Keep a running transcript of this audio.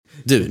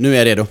Du, nu är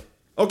jag redo.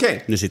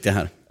 Okej. Nu sitter jag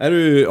här.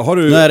 Har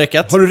du Nu har jag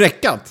räckat. Har du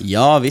räckat?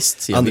 Ja,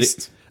 visst. Ja,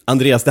 visst.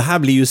 Andreas, det här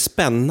blir ju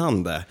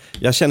spännande.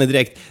 Jag känner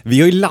direkt, vi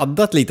har ju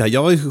laddat lite här.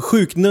 Jag var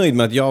sjukt nöjd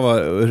med att jag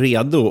var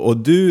redo och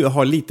du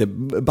har lite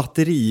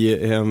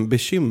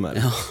batteribekymmer.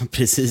 Ja,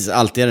 precis.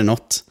 Alltid är det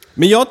något.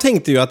 Men jag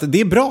tänkte ju att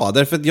det är bra,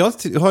 därför att jag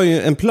har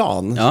ju en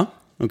plan. Ja,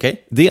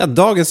 okej. Det är att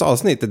dagens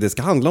avsnitt, det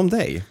ska handla om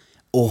dig.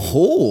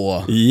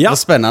 Oho, Ja. vad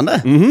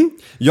spännande.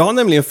 Jag har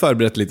nämligen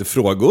förberett lite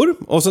frågor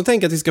och så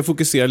tänker jag att vi ska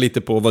fokusera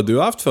lite på vad du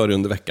har haft för dig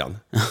under veckan.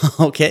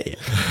 Okej.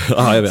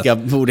 Ja, jag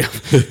vet. Borde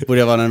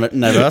jag vara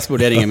nervös?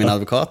 Borde jag ringa min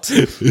advokat?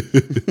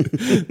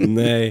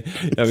 Nej,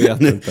 jag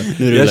vet inte.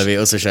 Nu rullar vi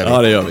och så kör vi.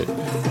 Ja, det gör vi.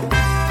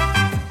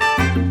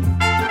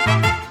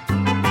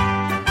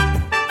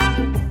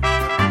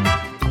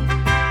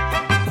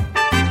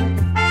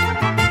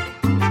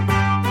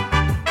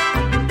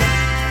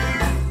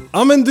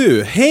 Ja men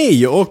du,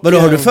 hej och... Vadå,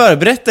 har du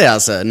förberett dig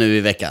alltså nu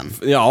i veckan?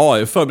 Ja, jag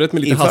har förberett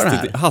mig lite Inför det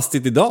här?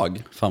 hastigt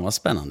idag. Fan vad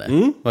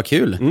spännande. Vad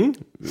kul.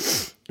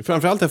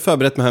 Framförallt har jag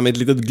förberett mig här med ett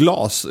litet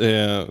glas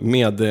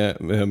med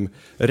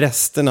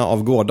resterna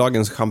av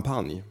gårdagens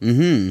champagne.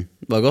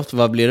 Vad gott.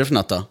 Vad blir det för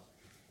något då?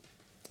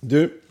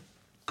 Du,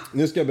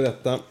 nu ska jag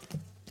berätta.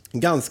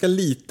 Ganska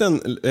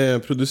liten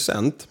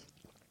producent.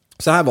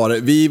 Så här var det,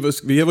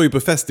 vi var ju på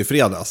fest i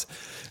fredags.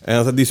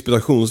 En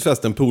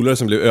disputationsfest, en polare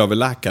som blev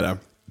överläkare.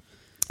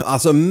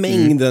 Alltså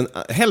mängden,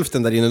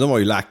 hälften där inne, de var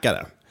ju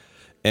läkare.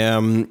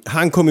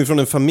 Han kommer ju från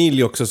en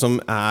familj också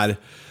som är...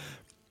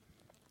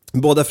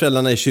 Båda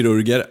föräldrarna är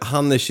kirurger,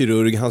 han är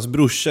kirurg, hans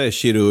brorsa är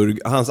kirurg,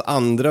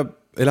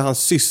 hans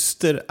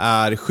syster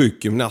är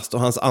sjukgymnast och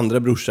hans andra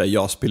brorsa är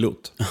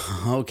jaspilot.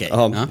 Okej.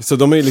 Ja, så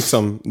de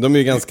är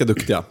ju ganska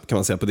duktiga kan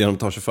man säga på det de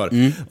tar sig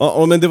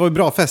för. Men det var ju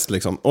bra fest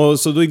liksom. Och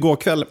så då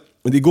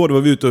igår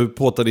var vi ute och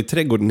påtade i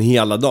trädgården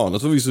hela dagen.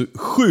 Och så var vi så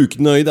sjukt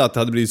nöjda att det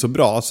hade blivit så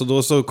bra. Så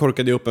då så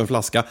korkade jag upp en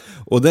flaska.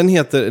 Och den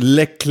heter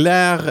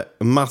Leclerc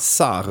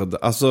Massard.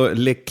 Alltså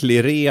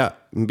Leclerc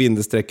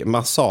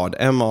Massard.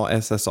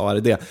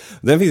 M-A-S-S-A-R-D.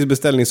 Den finns i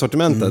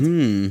beställningssortimentet.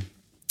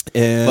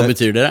 Vad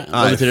betyder det?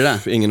 Vad betyder det?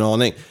 Ingen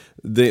aning.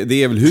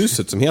 Det är väl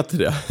huset som heter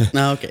det.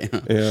 Nej, okej.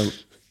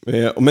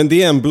 Men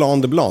det är en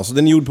Blanc de Blanc. Så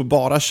den är gjord på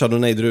bara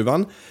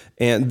Chardonnay-druvan.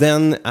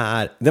 Den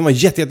var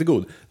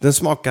jättegod. Den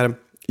smakar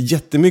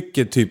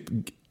jättemycket typ...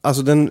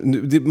 Alltså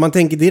man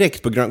tänker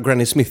direkt på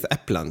Granny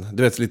Smith-äpplen.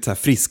 Du vet, lite så här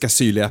friska,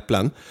 syrliga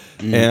äpplen.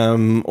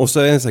 Och så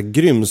är det en så här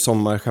grym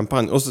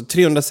sommarchampagne. Och så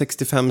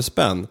 365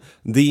 spänn.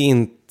 Det är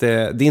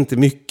inte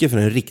mycket för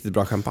en riktigt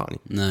bra champagne.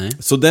 Nej.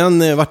 Så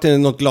den vart det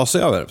något glas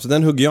över. Så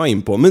den hugger jag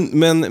in på.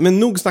 Men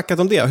nog snackat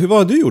om det. Vad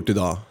har du gjort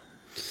idag?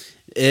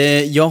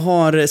 Jag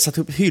har satt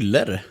upp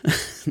hyllor.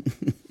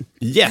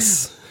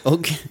 Yes!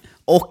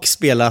 Och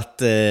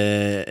spelat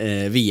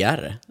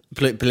VR.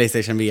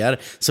 PlayStation VR.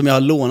 Som jag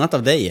har lånat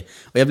av dig.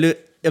 Och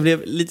jag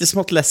blev lite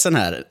smått ledsen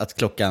här att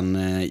klockan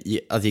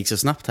att det gick så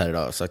snabbt här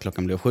idag. Så att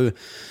klockan blev 7.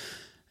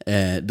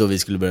 Då vi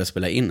skulle börja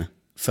spela in.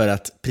 För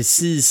att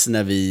precis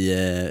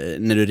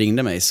när du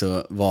ringde mig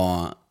så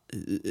var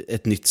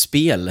ett nytt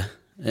spel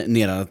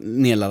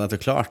nedladdat och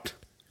klart.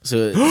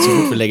 Så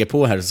fort vi lägger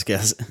på här så ska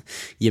jag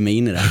ge mig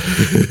in i det.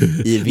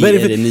 I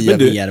den nya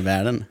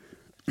VR-världen.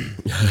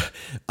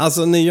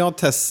 Alltså när jag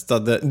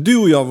testade... Du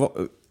och jag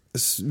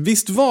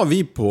visst var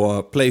vi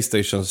på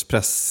PlayStations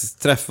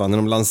pressträffar när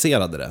de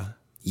lanserade det?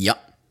 Ja.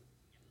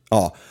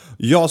 Ja,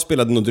 jag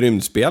spelade något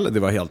rymdspel, det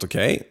var helt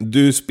okej.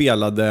 Du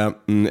spelade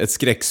ett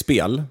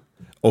skräckspel.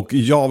 Och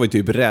jag var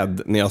typ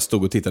rädd när jag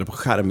stod och tittade på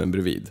skärmen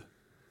bredvid.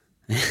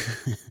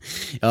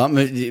 Ja,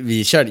 men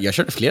jag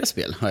körde flera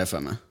spel, har jag för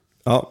mig.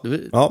 Ja.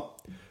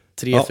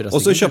 3-4 stycken.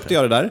 Och så köpte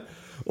jag det där.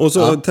 Och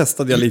så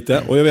testade jag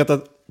lite. Och jag vet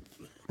att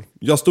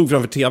jag stod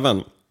framför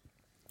tvn.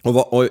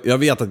 Och jag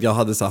vet att jag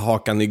hade så här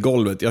hakan i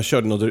golvet. Jag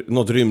körde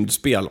något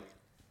rymdspel.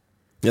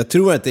 Jag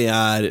tror att det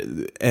är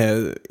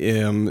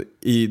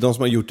i de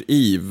som har gjort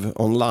EVE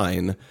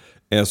online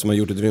som har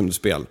gjort ett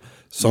rymdspel.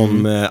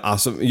 Som,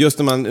 alltså, just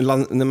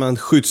när man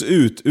skjuts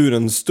ut ur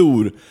en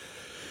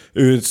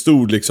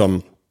stor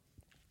liksom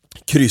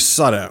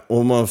kryssare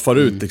och man far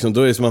ut liksom,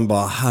 då är det som man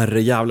bara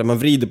herrejävlar, man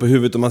vrider på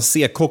huvudet och man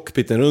ser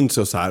cockpiten runt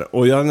sig och så här.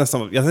 Och jag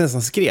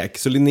nästan skrek.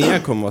 Så Linnea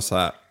kom och var så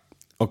här: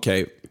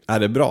 okej, är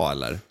det bra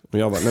eller? Och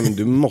jag bara, nej men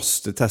du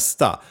måste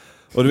testa.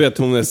 Och du vet,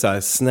 hon är så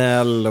här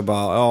snäll och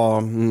bara,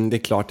 ja, det är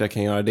klart jag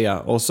kan göra det.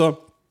 Och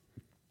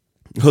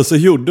så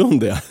gjorde hon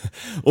det.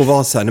 Och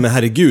var så här, nej men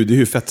herregud, det är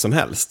hur fett som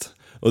helst.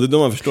 Och det är då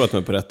man förstår att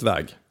man är på rätt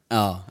väg.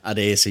 Ja,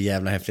 det är så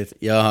jävla häftigt.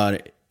 Jag har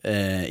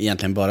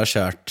egentligen bara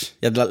kört...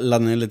 Jag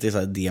laddade ner lite så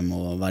här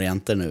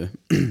demo-varianter nu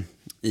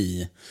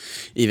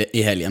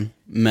i helgen.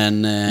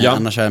 Men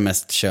annars har jag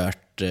mest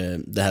kört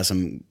det här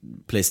som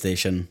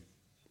PlayStation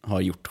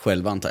har gjort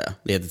själva, antar jag.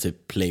 Det heter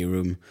typ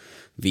Playroom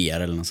VR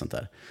eller något sånt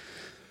där.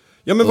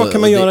 Ja, men vad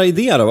kan man göra i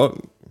det då?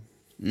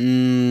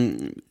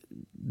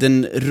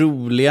 Den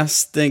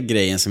roligaste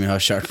grejen som jag har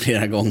kört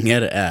flera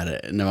gånger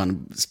är när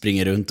man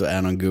springer runt och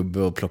är någon gubbe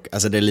och plockar...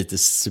 Alltså det är lite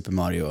Super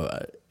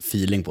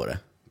Mario-feeling på det,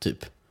 typ.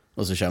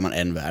 Och så kör man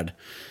en värld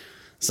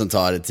som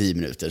tar 10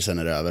 minuter, sen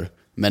är det över.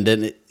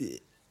 Men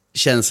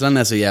känslan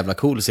är så jävla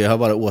cool så jag har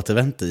bara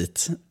återvänt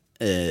dit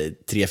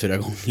 3-4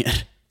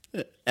 gånger.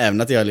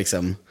 Även att jag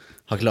liksom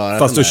har klarat.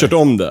 Fast du har kört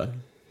om det?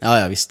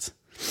 Ja, visst.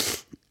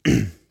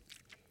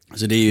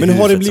 Så det är ju men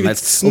har det blivit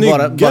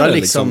snyggare? Bara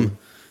liksom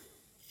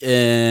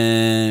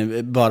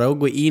bara att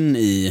gå in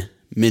i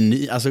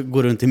meny, alltså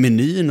gå runt i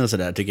menyn och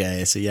sådär tycker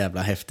jag är så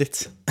jävla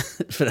häftigt.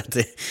 För att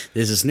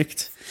det är så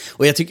snyggt.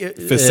 Och jag tycker,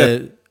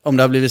 om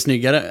det har blivit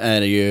snyggare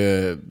är det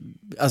ju,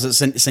 alltså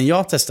sen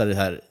jag testade det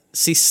här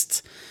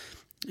sist,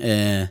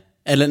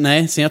 eller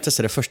nej, sen jag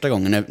testade det första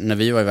gången när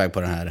vi var iväg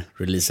på det här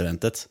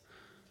release-eventet,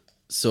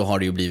 så har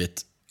det ju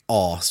blivit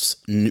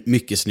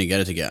mycket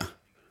snyggare tycker jag.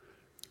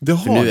 Det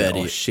har nu är det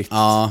ju, shit.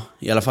 Ja,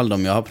 i alla fall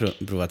de jag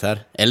har provat här.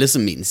 Eller så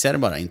minns jag det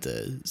bara inte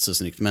så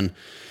snyggt.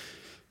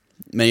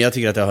 Men jag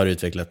tycker att det har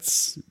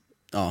utvecklats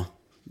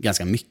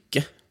ganska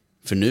mycket.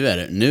 För nu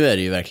är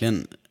det ju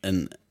verkligen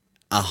en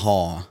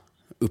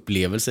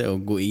aha-upplevelse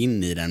att gå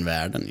in i den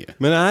världen ju.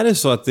 Men är det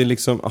så att det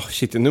liksom...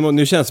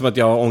 nu känns det som att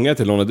jag har ångrat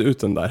till lånat ut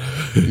den där.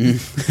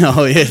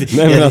 Ja,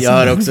 jag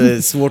har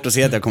också svårt att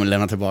se att jag kommer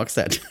lämna tillbaka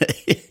där.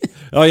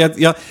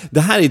 Ja, det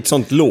här är ett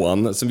sånt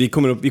lån som vi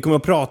kommer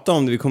att prata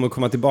om det, vi kommer att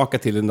komma tillbaka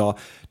till en dag.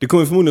 Det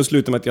kommer förmodligen att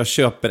sluta med att jag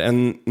köper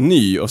en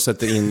ny och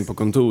sätter in på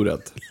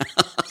kontoret.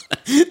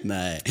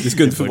 Nej, det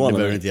skulle inte förvåna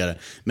mig. Inte göra.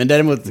 Men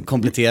däremot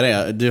kompletterar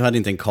jag. Du hade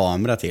inte en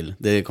kamera till.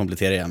 Det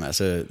kompletterar jag med.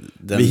 Så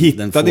vi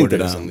hittade inte den.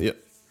 Liksom.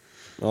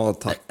 Ja,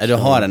 tack. Du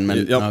har den,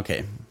 men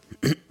okej.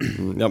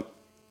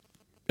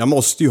 Jag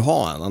måste ju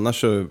ha en,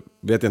 annars så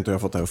vet jag inte hur jag har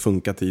fått det här att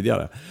funka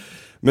tidigare.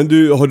 Men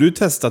har du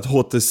testat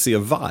HTC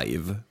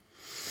Vive?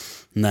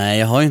 Nej,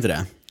 jag har ju inte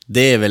det.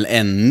 Det är väl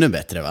ännu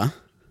bättre, va?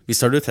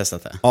 Visst har du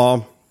testat det?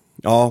 Ja,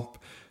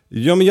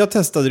 men jag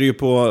testade det ju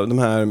på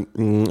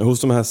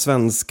hos de här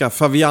svenska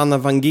Fabiana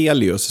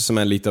Vangelius som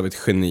är lite av ett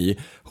geni.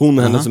 Hon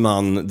och hennes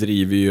man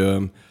driver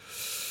ju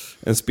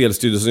en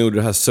spelstudio som gjorde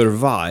det här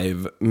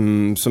Survive,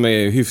 som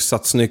är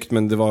hyfsat snyggt,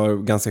 men det var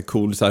ganska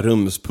cool så här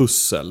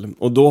rumspussel.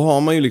 Och då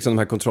har man ju liksom de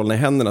här kontrollerna i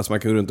händerna så man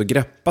kan gå runt och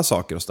greppa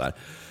saker och sådär.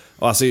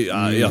 Och alltså,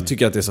 jag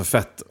tycker att det är så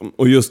fett.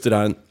 Och just det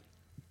där,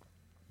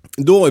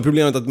 då var ju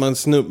problemet att man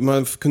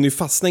kunde ju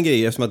fastna i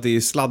grejer som att det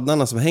är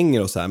sladdarna som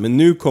hänger och så här. Men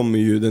nu kommer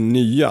ju den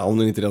nya, om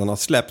den inte redan har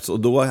släppts, och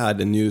då är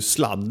den ju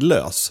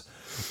sladdlös.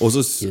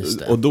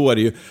 Och då är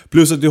det ju,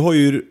 plus att du har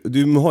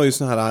ju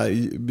sån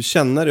här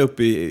kännare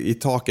uppe i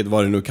taket,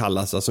 vad det nu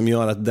kallas, alltså, som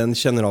gör att den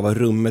känner av vad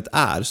rummet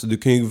är. Så du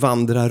kan ju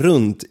vandra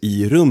runt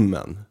i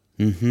rummen.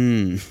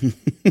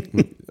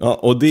 Ja,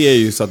 och det är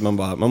ju så att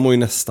man mår ju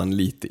nästan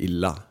lite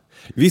illa.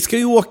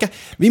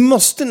 Vi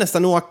måste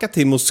nästan åka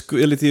till Moskva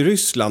eller till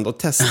Ryssland och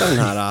testa den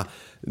här,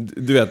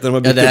 du vet, de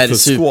har byggt det här upp för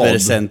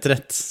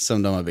supercentret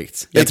som de har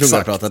byggt. Jag tror vi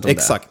har pratat om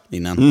det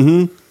innan.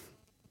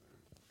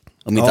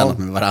 Om inte annat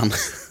med varandra.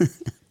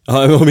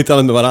 Ja, om inte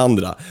annat med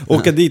varandra.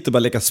 Åka dit och bara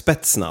leka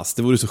Spetsnaz,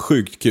 det vore så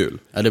sjukt kul.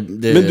 Ja,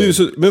 men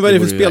vad är det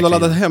för spel du har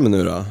laddat hem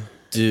nu då?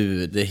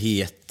 Du, det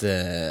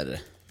heter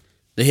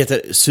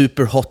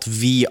Superhot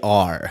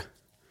VR.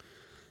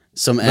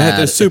 Vad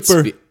heter det?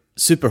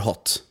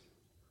 Superhot.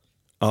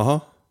 Jaha.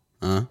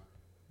 Ja.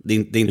 Det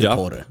är inte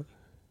porr.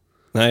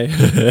 Nej.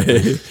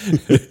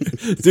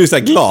 Du är så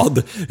här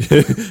glad.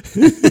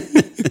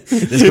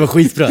 Det ska vara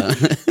skitbra.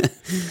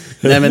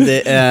 Nej, men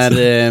det är...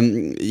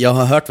 jag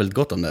har hört väldigt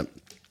gott om det.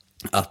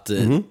 Att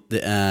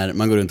det är...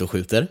 Man går runt och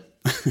skjuter.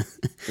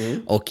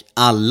 Och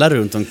alla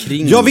runt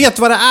omkring... Jag vet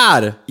vad det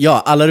är!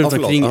 Ja, alla runt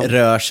omkring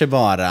rör sig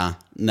bara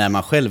när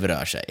man själv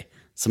rör sig.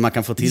 Så man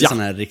kan få till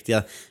såna här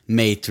riktiga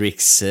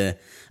Matrix...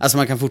 Alltså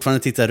man kan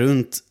fortfarande titta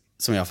runt,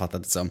 som jag har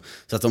fattat det som.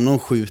 Så att om någon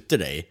skjuter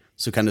dig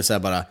så kan du så här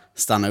bara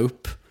stanna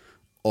upp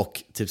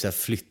och typ så här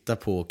flytta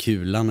på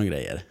kulan och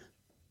grejer.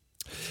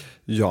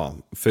 Ja,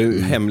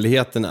 för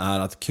hemligheten är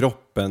att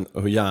kroppen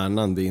och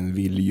hjärnan din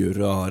vill ju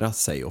röra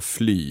sig och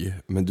fly,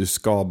 men du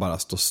ska bara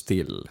stå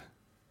still.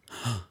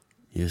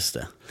 Just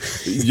det.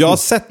 Jag har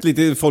sett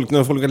lite när folk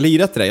har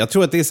lirat det. Jag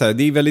tror att det är så här,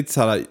 det är väldigt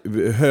så här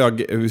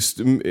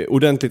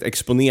ordentligt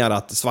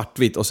exponerat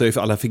svartvitt och så är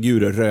alla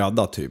figurer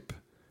röda typ.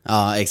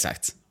 Ja,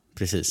 exakt.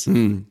 Precis.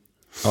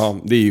 Ja,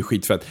 det är ju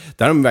skitfett.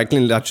 Där har de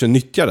verkligen lärt sig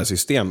nyttja det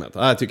systemet.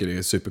 Jag tycker det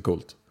är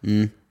supercoolt.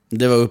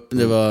 Det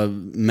var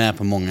med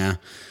på många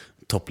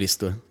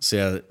topplistor. Så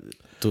jag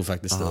tog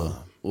faktiskt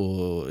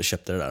och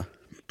köpte det där.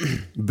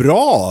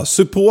 Bra!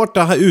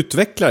 Supporta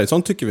utvecklare,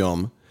 sånt tycker vi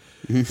om.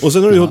 Och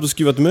sen har du hållit och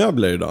skruvat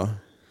möbler idag.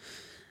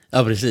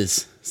 Ja,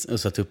 precis. Och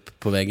satt upp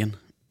på väggen.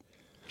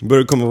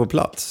 Börjar komma på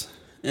plats?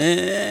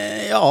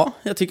 Ja,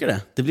 jag tycker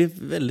det. Det blir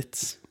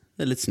väldigt,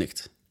 väldigt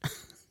snyggt.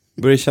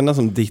 Börjar det kännas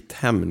som ditt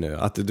hem nu?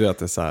 Att du vet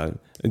det så här,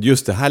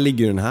 just det, här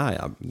ligger den här,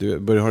 ja.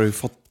 Har du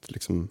fått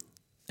liksom...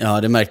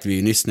 Ja, det märkte vi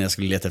ju nyss när jag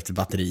skulle leta efter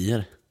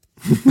batterier.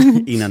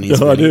 Innan inspelningen.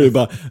 Ja, du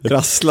bara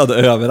rasslade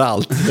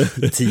överallt.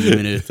 10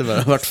 minuter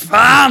bara. Vart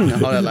fan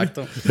har jag lagt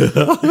dem?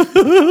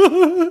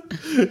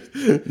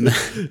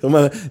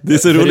 Det är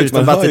så roligt,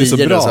 man hör ju så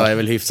bra. Så har jag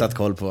väl hyfsat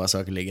koll på var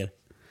saker ligger.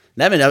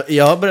 Nej, men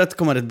jag har börjat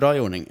komma rätt bra i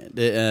ordning.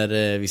 Det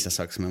är vissa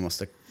saker som jag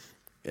måste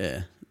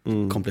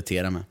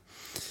komplettera med.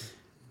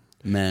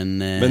 Men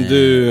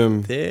du,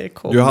 det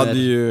kommer... du hade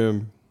ju...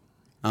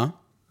 Ja.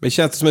 Men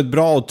känns det som ett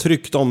bra och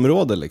tryggt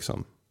område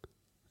liksom?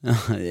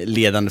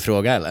 Ledande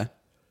fråga, eller?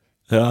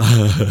 Ja.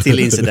 Till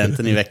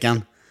incidenten i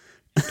veckan.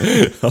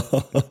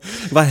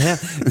 Vad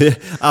händer?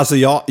 Alltså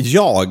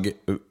jag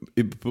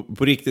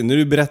på riktigt, när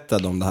du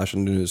berättade om det här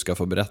som du nu ska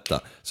få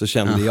berätta, så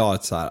kände jag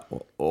att så här,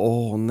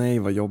 nej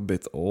vad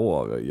jobbigt,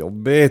 vad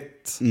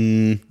jobbigt.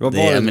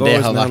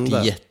 Det har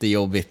varit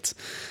jättejobbigt.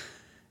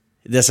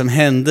 Det som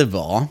hände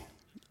var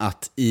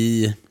att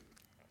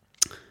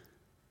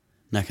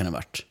när kan det ha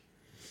varit?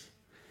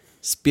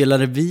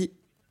 Spelade vi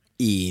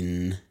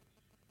in...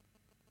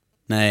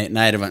 Nej,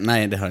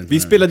 det har inte. Vi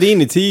spelade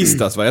in i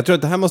tisdags, va? Jag tror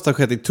att det här måste ha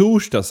skett i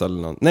torsdags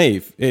eller något.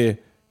 Nej,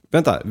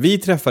 vänta. Vi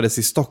träffades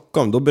i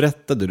Stockholm, då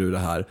berättade du det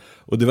här.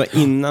 Och det var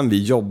innan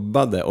vi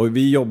jobbade. Och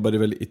vi jobbade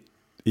väl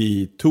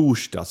i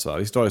torsdags, va?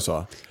 Visst var det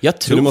så?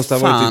 Jag tror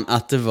fan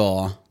att det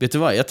var... Vet du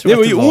vad? Jag tror det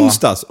var ju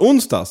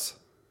onsdags.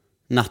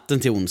 Natten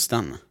till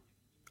onsdagen.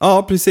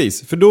 Ja,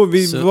 precis. För då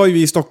var ju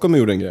vi i Stockholm och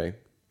gjorde en grej.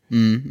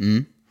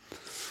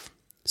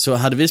 Så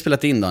hade vi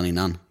spelat in dagen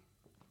innan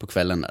på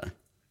kvällen där.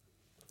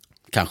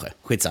 Kanske,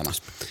 skitsamma.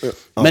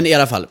 Ja. Men i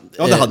alla fall,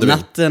 det hade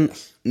natten...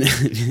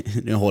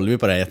 Nu håller vi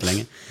på det här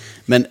jättelänge.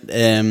 Men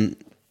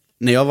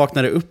när jag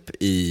vaknade upp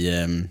i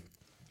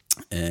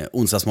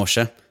onsdags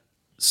morse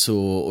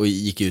och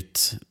gick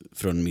ut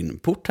från min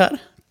port här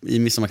i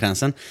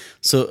Midsommarkransen,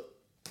 så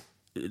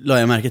la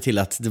jag märke till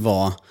att det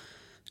var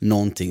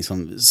någonting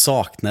som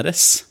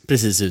saknades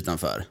precis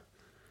utanför.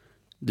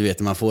 Du vet,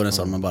 man får en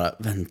sån, man bara,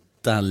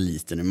 vänta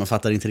lite nu. Man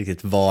fattar inte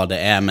riktigt vad det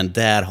är, men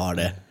där har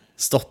det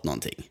stått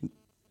någonting.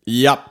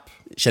 Japp.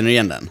 Känner du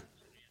igen den?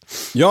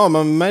 Ja,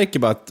 man märker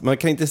bara att man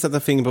kan inte sätta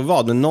finger på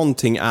vad, men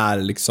någonting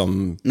är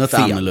liksom något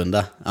fel.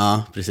 Annorlunda,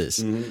 ja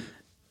precis.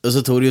 Och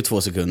så tog det ju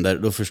 2 sekunder,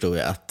 då förstod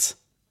jag att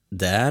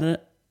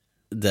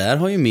där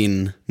har ju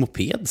min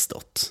moped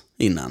stått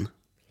innan.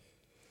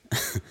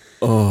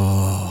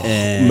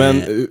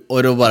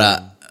 Och då bara,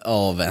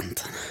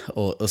 vänta.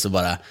 Och så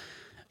bara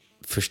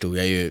förstod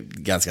jag ju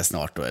ganska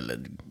snart då, eller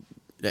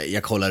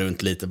jag kollar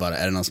runt lite bara,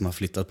 är det någon som har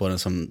flyttat på den,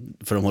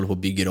 för de håller på att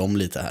bygga om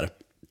lite här.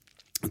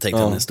 Jag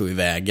tänkte att den stod i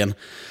vägen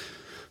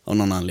av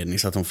någon anledning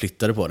så att de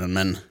flyttade på den,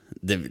 men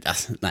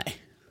nej,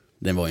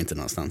 den var inte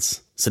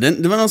någonstans. Så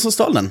det var någon som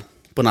stal den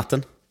på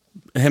natten.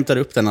 Jag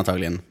hämtade upp den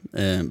antagligen,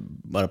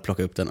 bara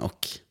plockade upp den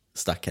och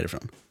stack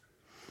härifrån.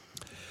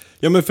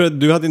 Ja, men för att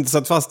du hade inte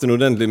satt fast den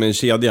ordentligt med en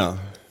kedja.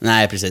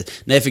 Nej, precis.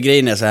 Nej, för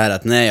grejen är så här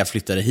att när jag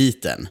flyttade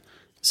hit den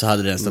så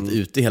hade den stått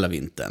ute hela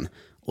vintern.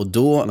 Och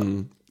då,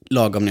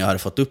 lagom när jag hade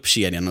fått upp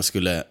kedjan och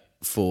skulle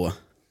få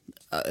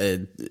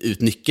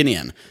ut nyckeln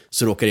igen,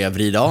 så råkade jag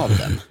vrida av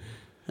den.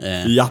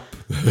 Japp.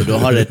 Och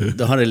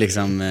då har det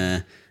liksom...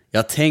 jag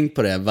har tänkt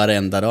på det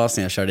varenda dag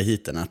sedan jag körde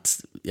hit den,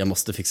 att jag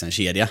måste fixa en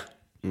kedja.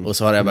 Och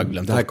så har jag bara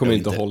glömt det här kommer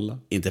inte hålla.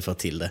 Inte fått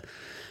till det.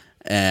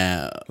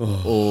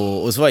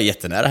 Och så var jag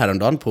jättenära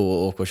häromdagen på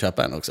att åka och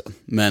köpa en också.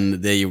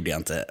 Men det gjorde jag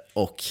inte.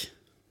 Och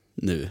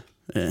nu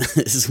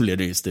så blev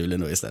det ju stulen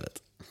då istället.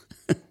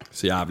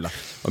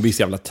 Man blir så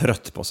jävla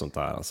trött på sånt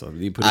där alltså.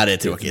 Det är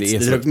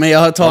tråkigt. Men jag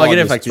har tagit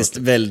det faktiskt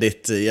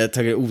jag har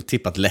tagit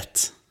otippat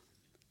lätt.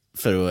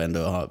 För att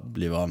ändå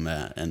bli av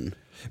med en...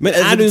 Men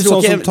är du en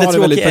sån som tar det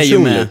väldigt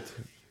personligt?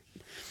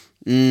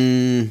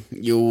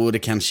 Jo, det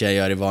kanske jag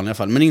gör i vanliga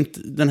fall. Men inte,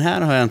 den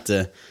här har jag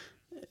inte...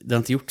 Det har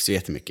inte gjort så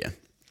jättemycket.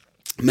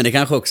 Men det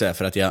kanske också är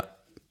för att jag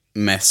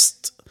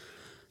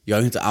har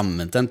ju inte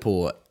använt den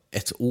på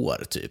 1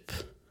 år typ.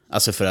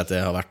 Alltså för att det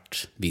har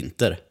varit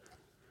vinter.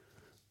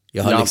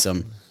 Jag har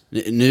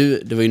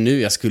det var ju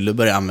nu jag skulle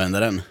börja använda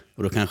den.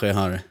 Och då kanske jag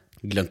har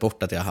glömt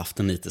bort att jag har haft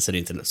den lite, så det är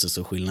inte så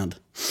stor skillnad.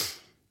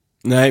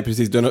 Nej,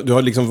 precis. Du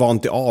har liksom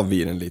vant dig av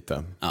i den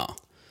lite. Ja.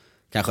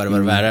 Kanske hade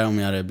varit värre om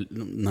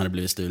den hade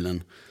blivit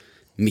stulen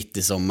mitt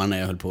i sommaren när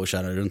jag höll på att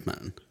köra runt med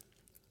den.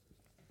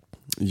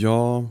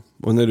 Ja,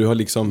 och när du har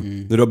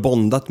när du har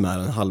bondat med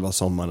den halva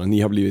sommaren och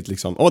ni har blivit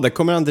liksom, där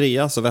kommer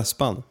Andreas och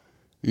Vespan.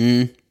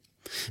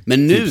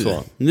 Men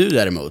nu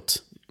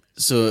däremot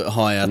så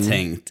har jag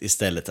tänkt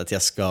istället att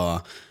jag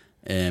ska,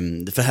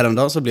 för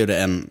häromdagen så blev det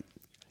en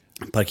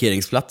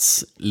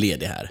parkeringsplats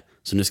ledig här.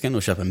 Så nu ska jag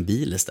nog köpa en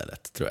bil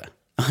istället, tror jag.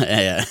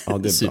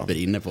 Jag är super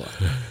inne på.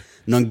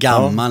 Någon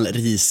gammal,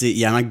 risig,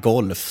 gärna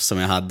Golf som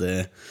jag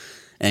hade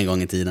en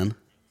gång i tiden.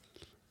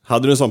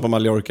 Hade du en sån på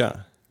Mallorca?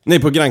 Nej,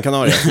 på Gran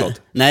Canaria,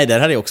 förlåt. Nej, där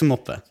hade jag också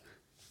moppe.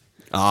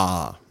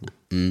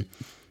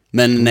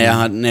 Men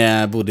när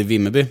jag bodde i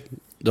Vimmerby,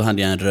 då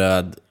hade jag en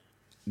röd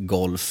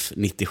Golf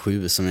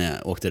 97 som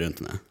jag åkte runt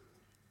med.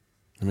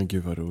 Men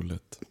gud vad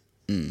roligt.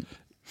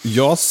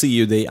 Jag ser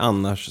ju dig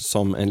annars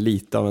som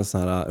lite av en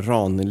sån här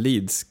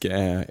ranelidsk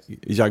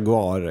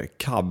Jaguar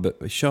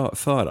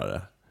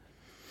cab-förare.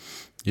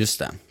 Just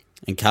det.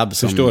 En cab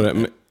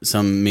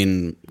som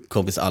min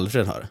kompis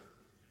Alfred har.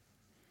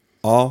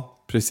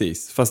 Ja,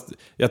 precis. Fast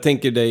jag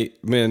tänker dig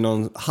med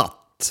någon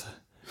hatt.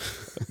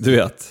 Du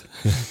vet.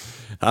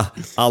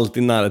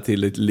 Alltid nära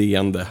till ett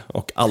leende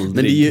och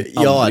aldrig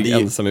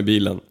ensam i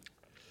bilen.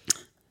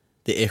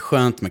 Det är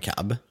skönt med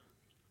cab.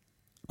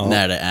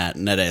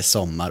 När det är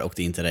sommar och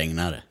det inte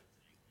regnar.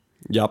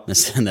 Japp. Men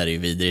sen är det ju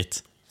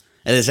vidrigt.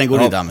 Eller sen går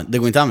det inte att använda, det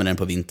går inte att använda den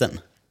på vintern.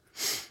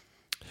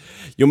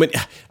 Jo, men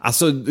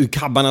alltså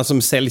kabbarna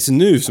som säljs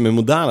nu som är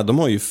moderna,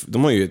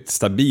 de har ju ett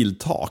stabilt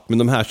tak. Men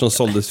de här som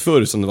såldes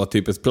förr, som det var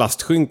typ ett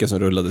plastskynke som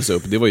rullades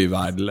upp, det var ju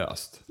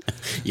värdelöst.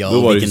 Ja,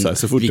 då var det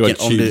så fort det var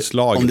ett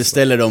kylslag. Om du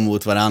ställer dem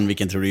mot varandra,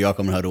 vilken tror du jag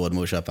kommer ha råd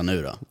med att köpa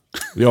nu då?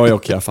 Ja,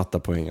 okej, jag fattar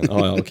poängen.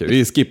 Ja, okej.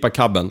 Vi skippar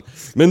kabben.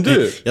 Men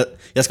du...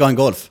 Jag ska ha en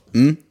Golf.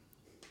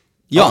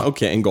 Ja,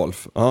 okej, en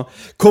Golf. Ja.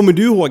 Kommer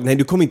du ihåg, nej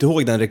du kommer inte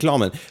ihåg den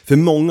reklamen. För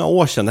många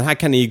år sedan, det här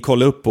kan ni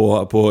kolla upp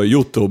på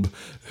YouTube,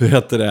 hur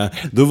heter det?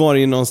 Då var det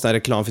ju någon sån där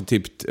reklam för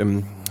typ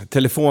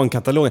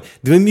telefonkatalogen.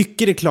 Det var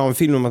mycket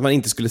reklamfilm om att man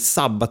inte skulle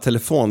sabba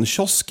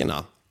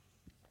telefonkioskerna.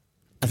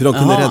 För de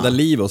kunde rädda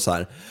liv och så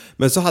här.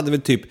 Men så hade vi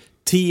typ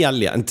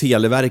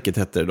Televerket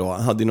hette det då,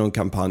 hade någon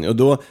kampanj. Och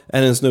då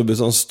är det en snubbe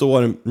som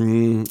står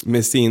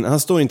med han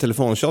står i en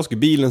telefonkiosk,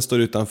 bilen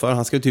står utanför,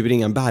 han ska typ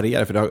ringa en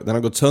bärgare för den har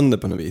gått sönder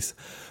på något vis.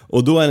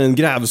 Och då är det en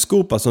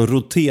grävskopa som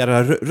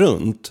roterar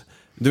runt.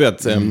 Du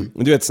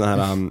vet sån här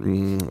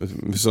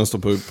som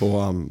står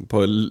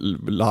på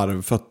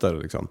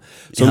larvfötter liksom.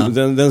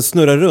 Den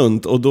snurrar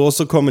runt och då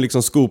så kommer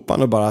liksom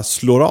skopan och bara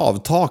slår av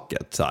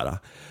taket så här.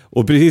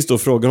 Och precis då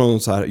frågar hon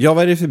så här: "Ja,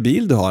 vad är det för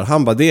bil du har?"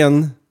 Han bara: "Det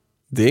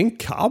är en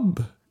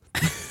cab."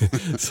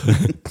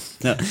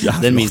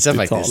 Den minns jag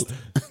faktiskt.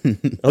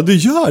 Ja, du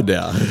gör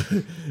det.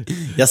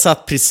 Jag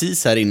satt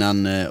precis här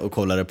innan och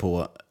kollade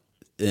på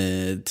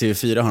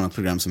TV4 har något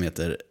program som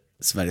heter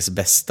Sveriges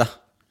bästa.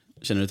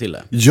 Känner du till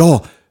det?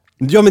 Ja,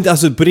 men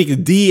alltså på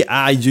riktigt, det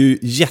är ju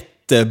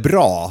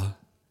jättebra.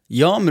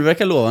 Ja, men det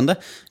verkar lovande.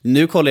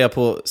 Nu kollar jag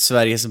på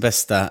Sveriges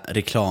bästa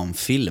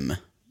reklamfilm.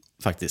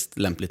 Faktiskt,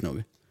 lämpligt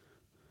nog.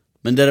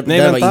 Men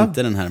där var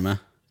inte den här med.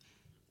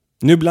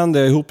 Nu blandar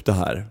jag ihop det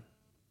här.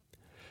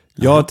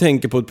 Jag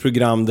tänker på ett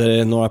program där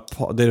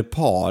det är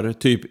par,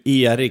 typ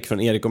Erik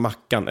från Erik och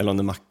Mackan, eller om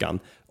det är Mackan,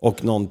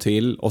 och någon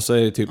till, och så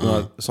är det typ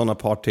några sådana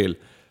par till.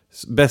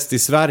 Bäst i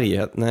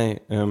Sverige,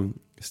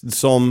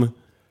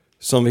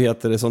 som vi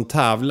heter det, som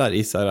tävlar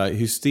i så här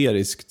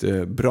hysteriskt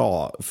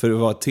bra, för att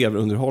vara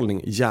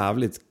tv-underhållning,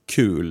 jävligt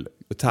kul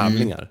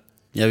tävlingar.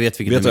 Jag vet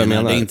vilket du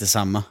menar, det är inte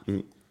samma.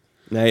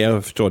 Nej,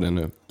 jag förstår det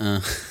nu.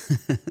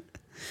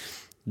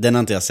 Den har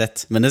inte jag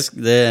sett, men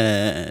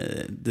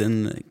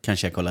den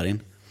kanske jag kollar in.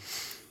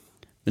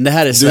 Men det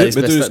här är Sveriges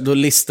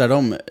bästa.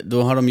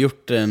 Då har de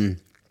gjort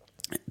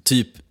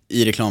typ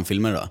i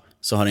reklamfilmer då,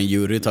 så har en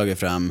jury tagit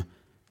fram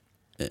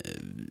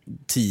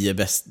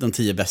de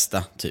 10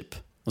 bästa typ.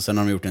 Och sen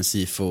har de gjort en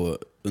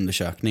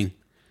SIFO-undersökning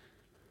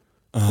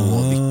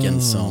på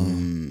vilken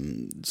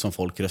som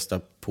folk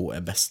röstar på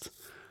är bäst.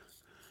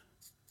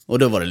 Och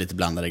då var det lite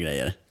blandade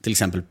grejer. Till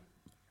exempel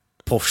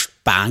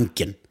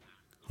Postbanken.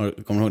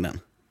 Kommer du ihåg den?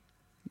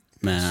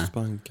 Med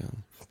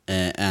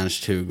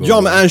Ernst-Hugo.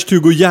 Ja, med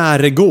Ernst-Hugo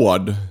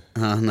Järegård.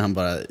 När han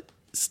bara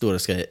står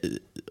och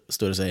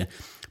säger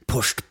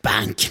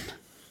Postbanken.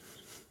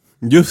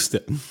 Just det.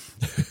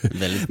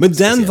 Men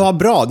den var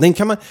bra. Det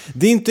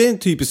är inte en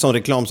typisk sån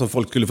reklam som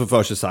folk skulle få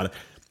för sig så här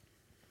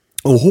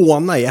och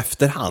håna i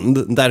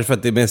efterhand, därför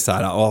att det är mer så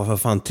här,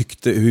 vad fan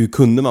hur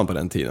kunde man på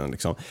den tiden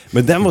liksom.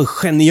 Men den var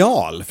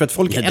genial, för att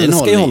folk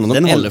älskar ju honom.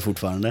 Den håller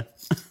fortfarande.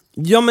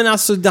 Ja, men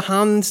alltså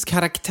hans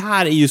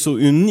karaktär är ju så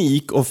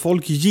unik och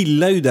folk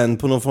gillar ju den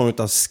på någon form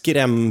av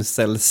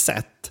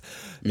skrämselsätt.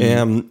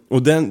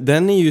 Och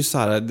den är ju så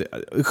här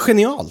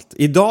genialt.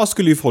 Idag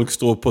skulle ju folk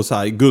stå på så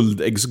här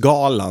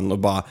guldäggsgalan och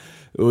bara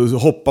och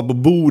hoppa på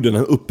borden,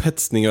 en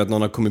upphetsning att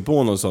någon har kommit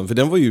på något sånt, för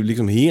den var ju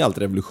liksom helt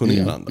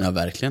revolutionerande. Ja,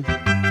 verkligen.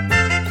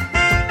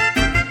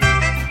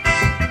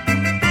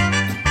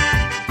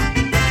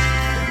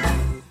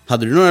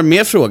 Hade du några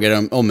mer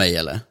frågor om mig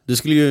eller? Du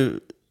skulle ju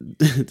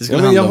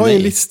men jag har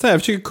en lista, jag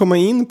försöker komma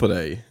in på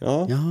dig.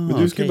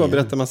 Men du skulle bara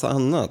berätta massa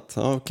annat.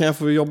 Kan jag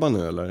få jobba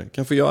nu eller? Kan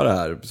jag få göra det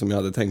här som jag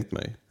hade tänkt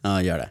mig?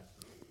 Ja, gör det.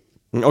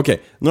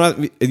 Okej.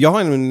 Jag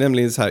har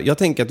nämligen så här, jag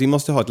tänker att vi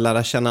måste ha ett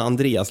lära känna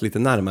Andreas lite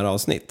närmare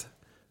avsnitt.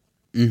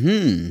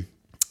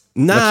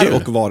 När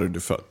och var är du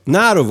född?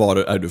 När och var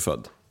är du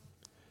född?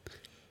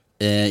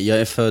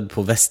 Jag är född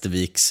på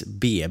Västerviks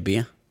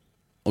BB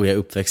och jag är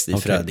uppväxt i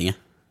Frödinge.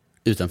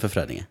 Utanför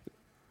Frödinge.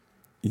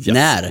 Yes.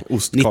 När?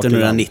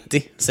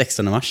 1990,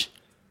 16 mars.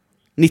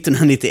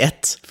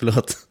 1991,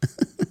 förlåt.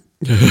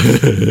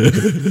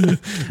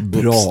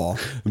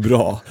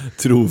 Bra.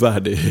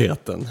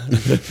 Trovärdigheten.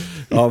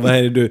 Ja, vad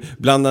är det du?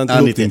 Blanda inte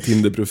ihop din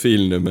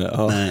Tinder-profil nu med.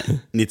 Ja. Nej,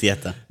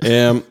 91.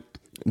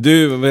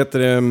 Du, vad heter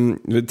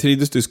det?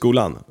 Trivdes du i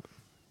skolan?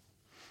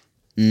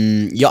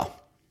 Ja.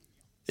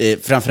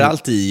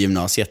 Framförallt i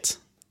gymnasiet.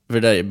 För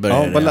där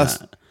började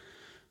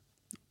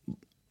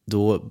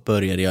då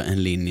började jag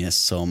en linje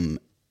som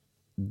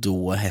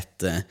då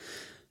hette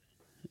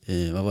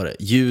vad var det?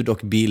 Ljud och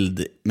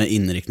bild med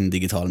inriktning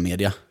digital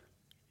media.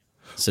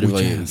 Så det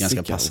var ju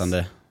ganska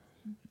passande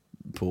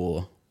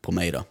på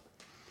mig då.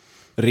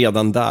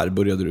 Redan där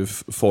började du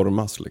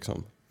formas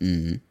liksom.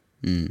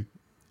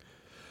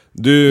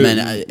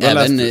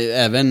 Men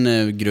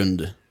även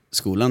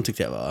grundskolan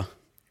tyckte jag var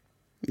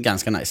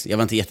ganska nice. Jag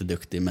var inte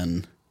jätteduktig,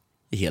 men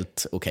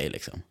helt okej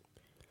liksom.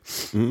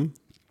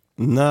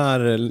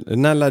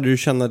 När lärde du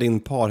känna din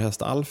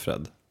parhäst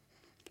Alfred?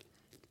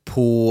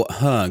 På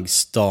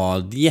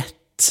högstadiet.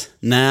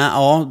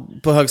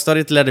 På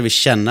högstadiet lärde vi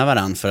känna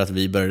varandra för att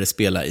vi började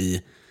spela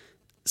i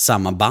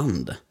samma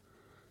band.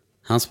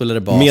 Han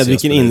spelade bas. Med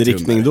vilken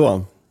inriktning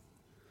då?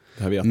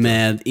 Det här vet jag.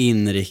 Med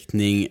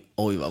inriktning,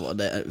 vad var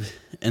det?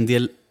 En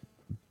del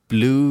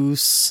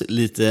blues,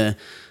 lite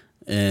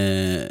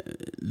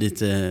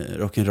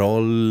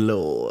rock'n'roll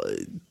och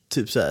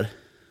typ så här.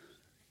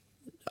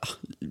 Ja,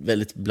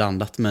 väldigt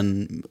blandat,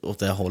 men åt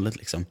det hållet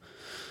liksom.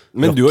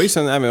 Men du har ju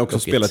sen även också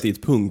spelat i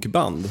ett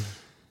punkband.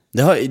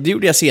 Det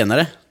gjorde jag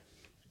senare.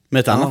 Med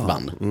ett annat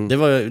band. Det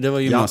var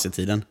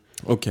gymnasietiden.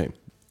 Okej,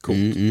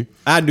 coolt.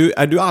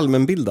 Är du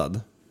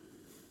allmänbildad?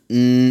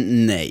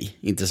 Nej,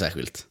 inte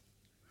särskilt.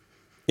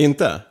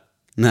 Inte?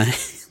 Nej,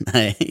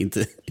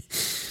 inte.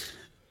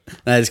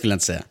 Nej, det skulle jag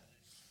inte säga.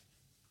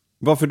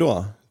 Varför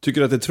då?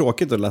 Tycker du att det är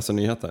tråkigt att läsa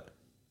nyheter?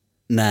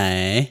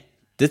 Nej,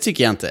 det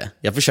tycker jag inte.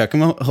 Jag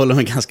försöker hålla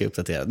mig ganska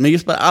uppdaterad. Men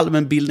just bara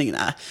allmänbildning,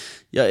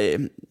 jag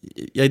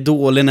är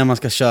dålig när man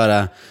ska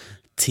köra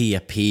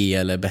TP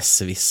eller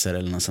besserwisser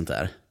eller något sånt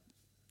där.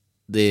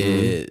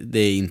 Det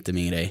är inte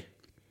min grej.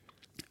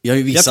 Jag har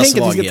ju vissa svagheter.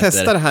 Jag tänker att vi ska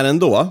testa det här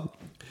ändå.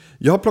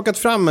 Jag har plockat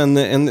fram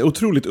en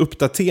otroligt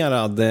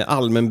uppdaterad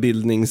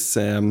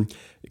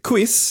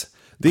allmänbildningsquiz.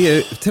 Det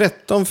är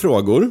 13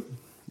 frågor.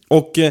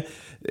 Och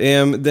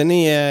den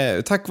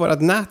är, tack vare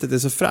att nätet är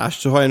så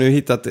fräscht så har jag nu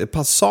hittat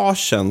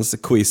Passagens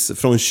quiz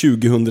från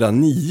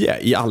 2009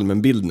 i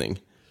allmänbildning.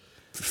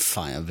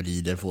 Fan, jag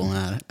vrider på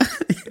mig här.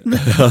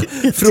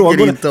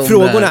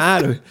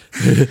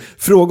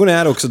 Frågorna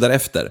är också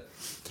därefter.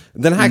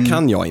 Den här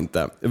kan jag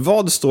inte.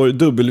 Vad står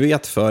W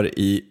för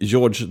i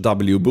George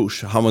W.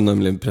 Bush? Han var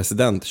nämligen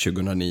president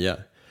 2009.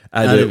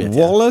 Är det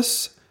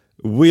Wallace,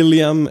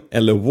 William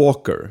eller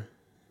Walker?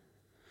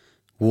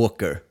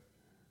 Walker.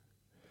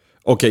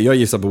 Okej, jag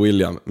gissar på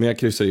William, men jag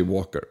kryssar i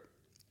Walker.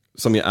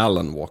 Som är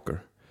Alan Walker.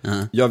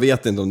 Jag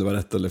vet inte om det var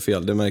rätt eller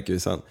fel, det märker vi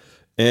sen.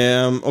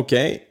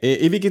 Okej.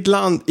 I vilket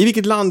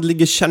land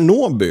ligger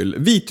Tjernobyl?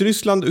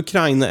 Vitryssland,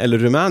 Ukraina eller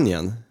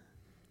Rumänien?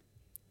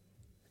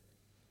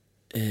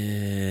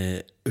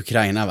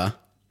 Ukraina, va?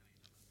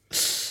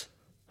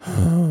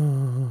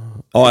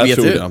 Ja, jag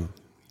tror det.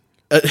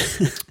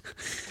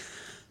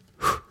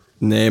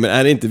 Nej, men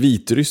är det inte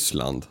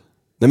Vitryssland?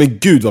 Nej, men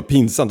gud vad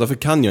pinsamt. Varför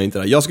kan jag inte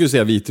det? Jag skulle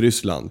säga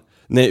Vitryssland.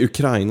 Nej,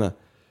 Ukraina.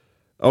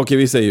 Okej,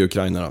 vi säger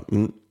Ukraina då.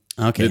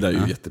 Okay, det där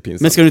är ju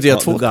jättepinsamt. Men ska du inte göra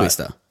två quiz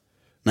då?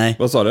 Nej.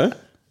 Vad sa du?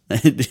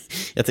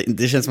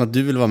 Det känns som att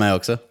du vill vara med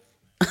också.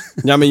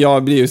 Ja, men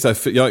jag blir ju så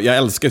här, jag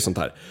älskar ju sånt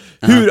här.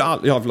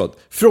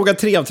 Fråga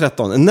 3 av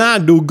 13. När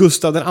dog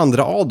Gustav II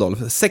Adolf?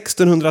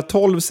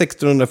 1612,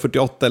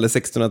 1648 eller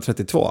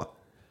 1632?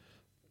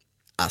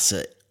 Alltså,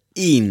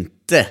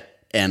 inte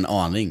en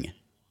aning.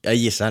 Jag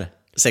gissar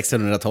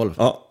 1612.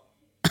 Ja,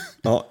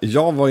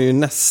 jag var ju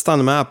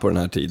nästan med på den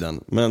här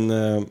tiden. Men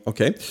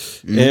okej.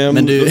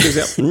 Men du,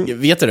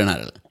 vet du den här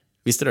eller?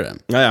 Visste du den?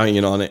 Nej, jag har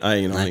ingen aning.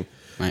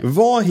 Nej.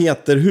 Vad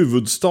heter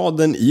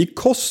huvudstaden i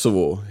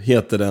Kosovo?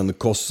 Heter den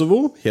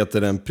Kosovo?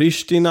 Heter den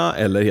Pristina?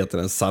 Eller heter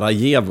den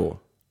Sarajevo?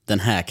 Den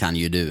här kan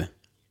ju du.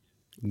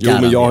 Jo,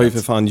 men jag har ju för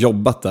fan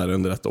jobbat där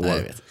under ett år.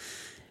 Nej,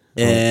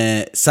 jag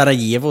vet.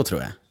 Sarajevo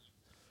tror jag.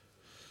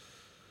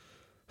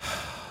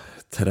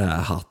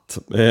 Trähatt.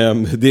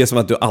 Det är som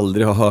att du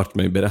aldrig har hört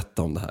mig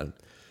berätta om det här.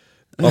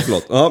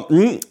 Förlåt.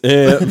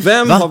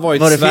 Vem har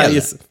varit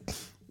Sveriges...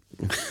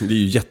 Det är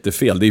ju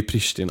jättefel, det är ju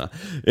Pristina.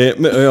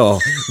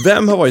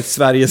 Vem har varit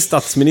Sveriges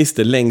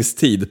statsminister längst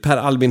tid? Per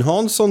Albin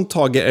Hansson,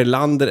 Tage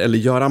Erlander eller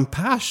Göran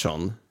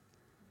Persson?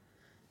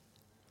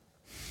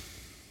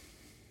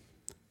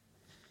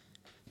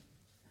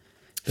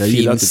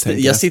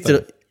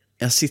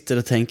 Jag sitter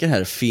och tänker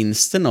här.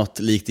 Finns det något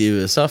likt i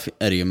USA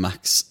är det ju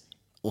max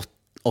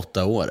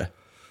 8 år.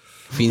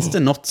 Finns det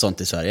något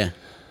sånt i Sverige?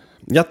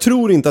 Jag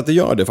tror inte att det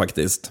gör det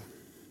faktiskt.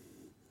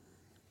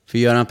 För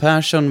Göran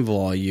Persson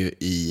var ju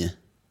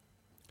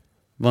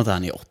var inte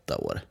han i 8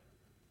 år?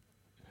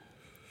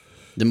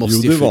 Det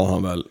var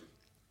han väl.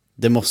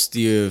 Det måste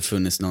ju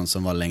funnits någon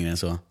som var längre än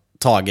så.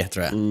 Tage,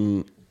 tror jag.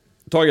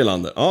 Tage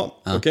Erlander,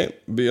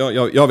 okej.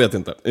 Jag vet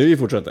inte. Vi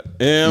fortsätter.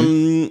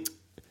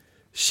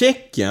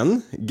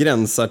 Tjeckien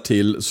gränsar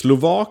till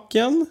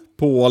Slovakien,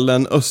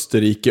 Polen,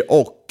 Österrike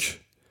och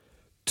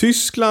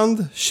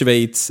Tyskland,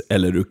 Schweiz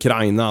eller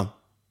Ukraina?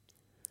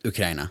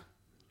 Ukraina.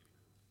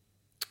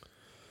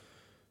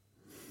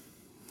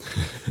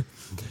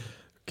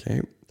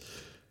 Okej.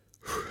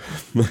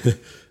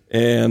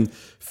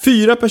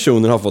 4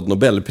 personer har fått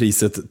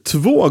Nobelpriset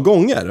 2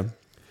 gånger.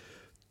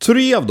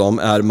 3 av dem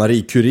är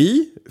Marie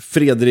Curie,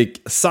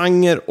 Fredrik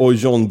Sanger och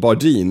John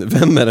Bardeen.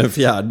 Vem är den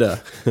fjärde?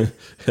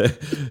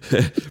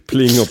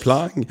 Pling och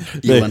plang.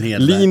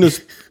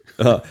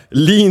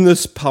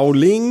 Linus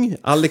Pauling,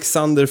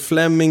 Alexander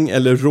Fleming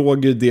eller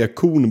Roger D.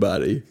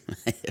 Kornberg?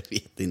 Nej, jag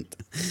vet inte.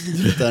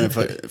 Det är den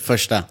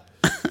första.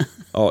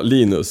 Ja,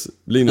 Linus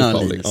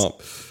Pauling. Linus. Ja.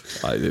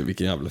 Nej,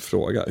 vilken jävla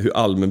fråga. Hur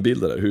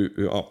allmänbildad är det?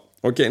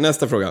 Okej,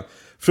 nästa fråga.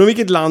 Från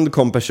vilket land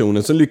kom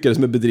personen som lyckades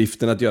med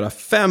bedriften att göra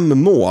 5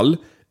 mål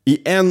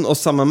i en och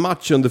samma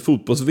match under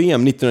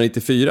fotbolls-VM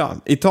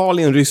 1994?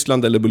 Italien,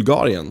 Ryssland eller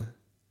Bulgarien?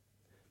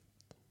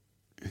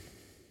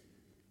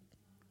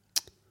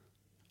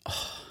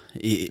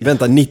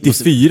 Vänta,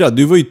 94?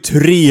 Du var ju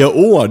 3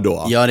 år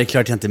då. Ja, det är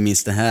klart jag inte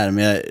minns det här,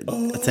 men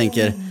jag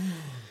tänker...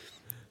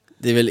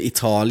 Det är väl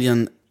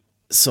Italien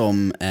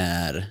som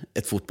är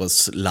ett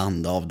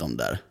fotbollsland av dem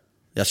där.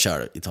 Jag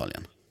kör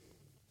Italien.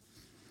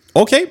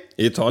 Okej,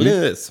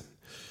 Italien.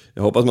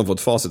 Jag hoppas man får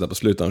ett facit där på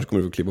slutet, annars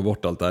kommer du få klippa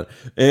bort allt där.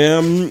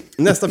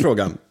 Nästa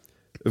fråga.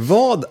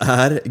 Vad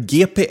är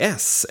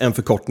GPS en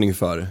förkortning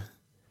för?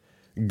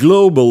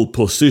 Global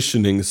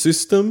Positioning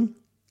System,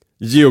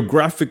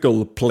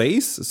 Geographical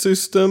Place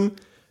System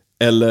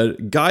eller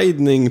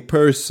Guiding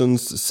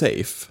Persons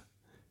Safe?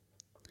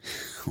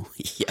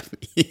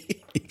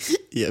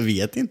 Jag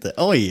vet inte.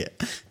 Oj,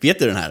 vet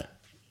du den här?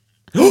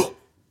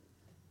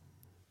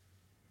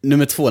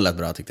 Nummer 2 lät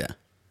bra, tyckte jag.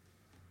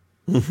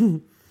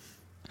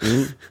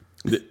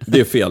 Det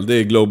är fel, det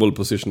är Global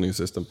Positioning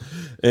System.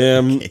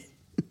 Okay.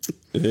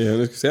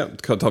 Nu ska se,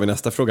 tar vi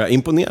nästa fråga.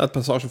 Imponerat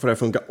passagen får det här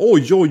funka.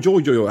 Oj,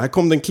 här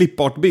kom det en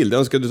klippart-bild.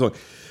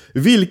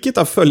 Vilket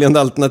av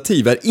följande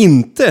alternativ är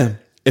inte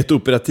ett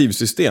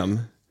operativsystem?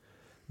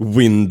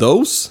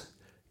 Windows,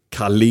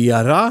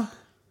 Calera,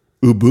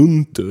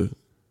 Ubuntu.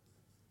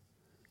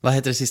 Vad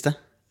heter det sista?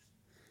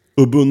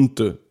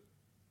 Ubuntu.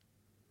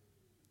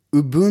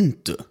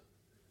 Ubuntu.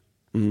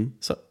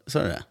 Så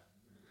är det.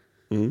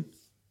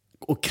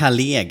 Och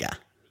Calera.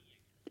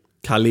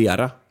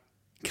 Calera.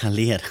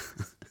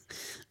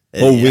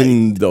 Och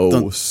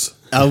Windows.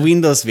 Ja,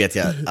 Windows vet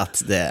jag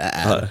att det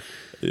är.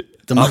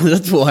 De andra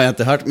 2 har jag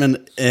inte hört, men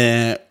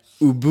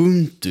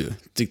Ubuntu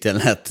tyckte jag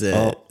lät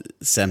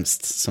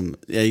sämst. Som,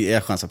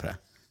 jag chansar på det.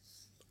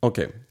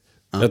 Okej.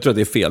 Jag tror att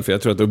det är fel, för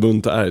jag tror att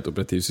Ubuntu är ett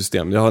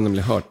operativsystem. Jag har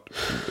nämligen hört...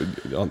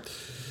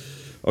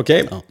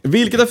 Okej.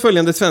 Vilket av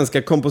följande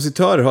svenska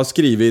kompositörer har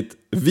skrivit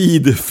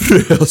Vid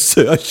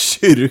Frösö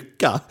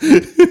kyrka?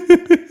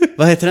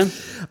 Vad heter den?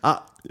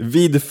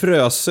 Vid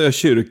Frösö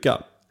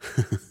kyrka.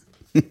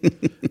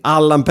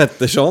 Allan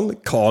Pettersson,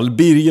 Carl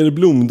Birger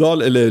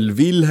Blomdahl eller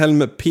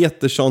Wilhelm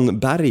Petersson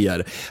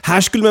Berger.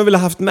 Här skulle man väl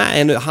ha haft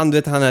med han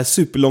är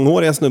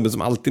superlånghåriga snubben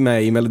som alltid är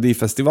med i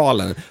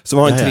Melodifestivalen, som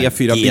har en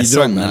 3-4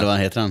 bidrag med. Eller vad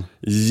heter han?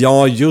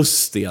 Ja,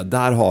 just det.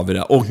 Där har vi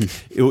det.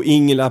 Och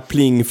Ingela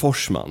Pling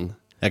Forsman.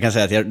 Jag kan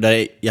säga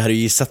att jag hade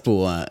gissat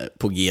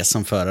på G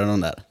som förra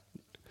de där.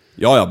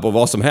 Ja, på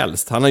vad som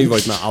helst. Han har ju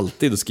varit med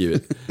alltid och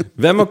skrivit.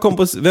 Vem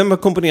har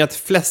komponerat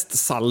flest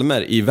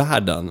salmer i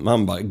världen?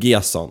 Man bara,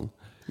 Gesson.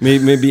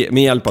 Med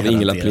hjälp av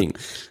Ingela Pling.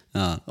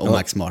 Ja, och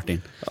Max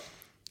Martin.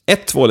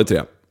 1, 2 eller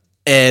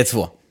 3?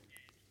 2.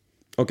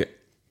 Okej.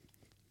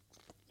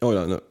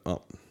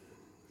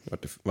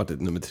 Vart det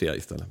nummer 3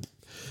 istället.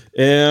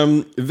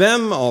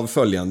 Vem av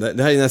följande,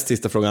 det här är näst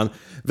sista frågan.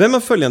 Vem av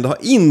följande har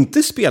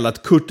inte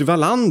spelat Kurt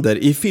Wallander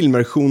i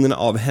filmversionerna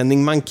av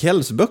Henning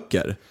Mankells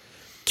böcker?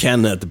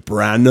 Kenneth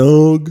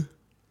Branagh,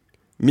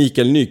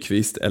 Mikael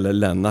Nyqvist eller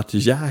Lennart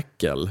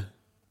Jäkel?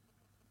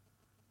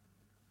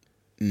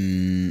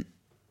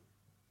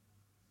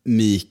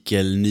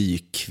 Mikael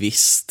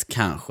Nyqvist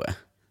kanske.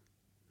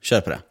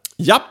 Kör på det.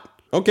 Ja,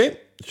 okej.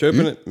 Kör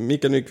på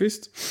Mikael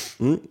Nyqvist.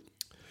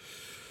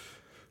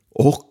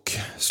 Och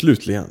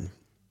slutligen.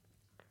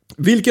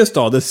 Vilken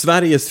stad är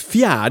Sveriges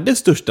 4:e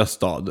största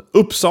stad?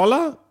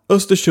 Uppsala,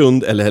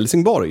 Östersund eller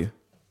Helsingborg?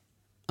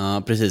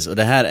 Ja, precis. Och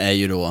det här är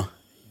ju då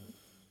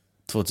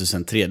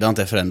 2003. Det har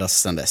inte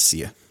förändrats sedan dess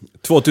ju.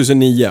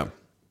 2009.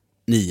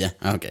 9,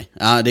 okej.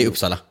 Ja, det är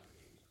Uppsala.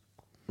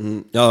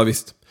 Ja,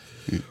 visst.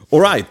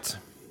 All right.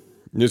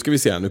 Nu ska vi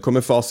se, nu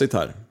kommer facit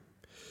här.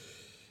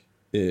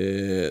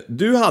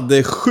 Du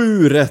hade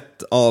 7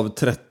 rätt av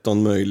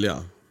 13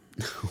 möjliga.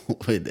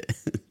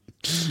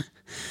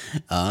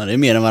 Ja, det är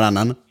mer än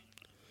varannan.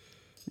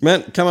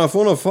 Men kan man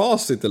få någon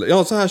facit eller?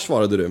 Ja, så här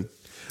svarade du.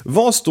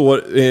 Vad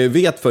står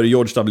vet för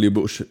George W.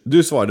 Bush?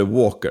 Du svarade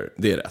Walker,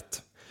 det är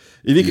rätt.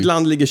 I vilket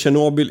land ligger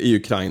Tjernobyl i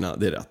Ukraina?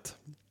 Det är rätt.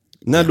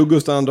 När dog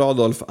Gustav II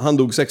Adolf? Han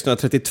dog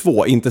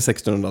 1632, inte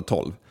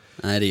 1612.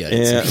 Nej, det gör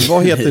inte.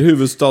 Vad heter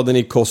huvudstaden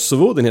i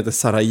Kosovo? Den heter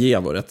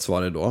Sarajevo, rätt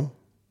svar är då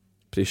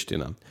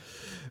Pristina.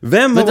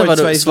 Vem har varit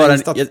Sveriges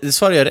längsta... Det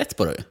svarade jag rätt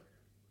på då.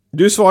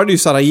 Du svarade ju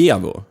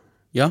Sarajevo.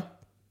 Ja.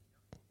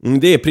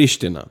 Det är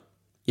Pristina.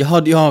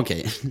 Ja,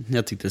 okej.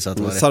 Jag tyckte du sa att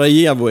det var rätt.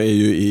 Sarajevo är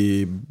ju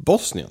i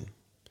Bosnien.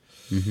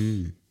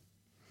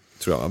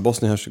 Tror jag,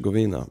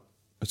 Bosnien-Hercegovina.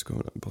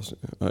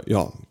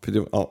 Ja,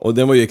 och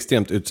den var ju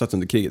extremt utsatt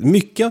under kriget.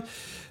 Mycket,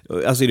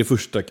 alltså i det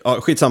första...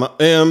 Ja, skitsamma.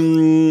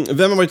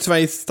 Vem har varit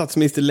Sveriges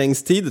statsminister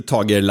längst tid?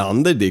 Tage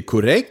Erlander, det är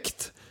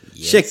korrekt.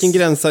 Yes. Tjeckien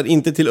gränsar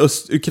inte till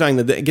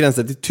Ukraina, det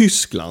gränsar till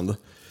Tyskland.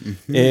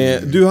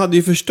 Du hade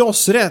ju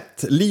förstås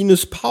rätt.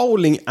 Linus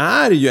Pauling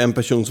är ju en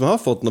person som har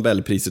fått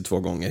Nobelpriset 2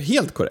 gånger.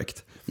 Helt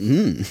korrekt.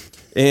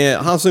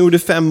 Han som gjorde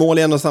 5 mål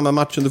i en och samma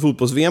match under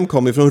fotbolls-VM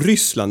kom ifrån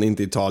Ryssland,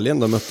 inte Italien.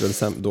 De mötte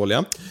väl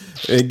dåliga.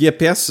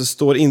 GPS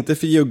står inte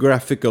för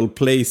Geographical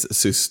Place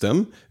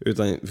System,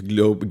 utan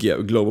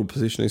Global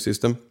Positioning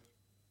System.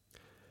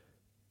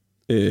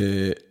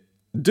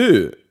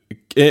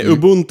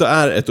 Ubuntu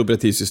är ett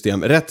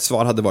operativsystem. Rätt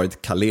svar hade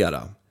varit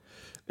Calera.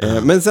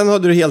 Men sen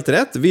hade du helt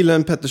rätt.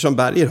 Wilhelm Pettersson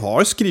Berger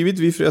har skrivit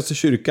vid Frösö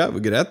kyrka,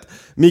 rätt.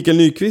 Mikael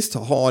Nyqvist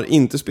har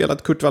inte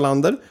spelat Kurt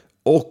Wallander.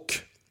 Och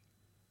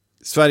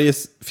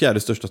Sveriges 4:e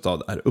största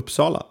stad är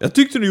Uppsala. Jag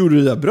tyckte du gjorde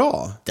det där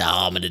bra.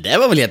 Ja, men det där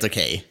var väl helt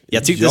okej.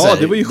 Jag tyckte ja,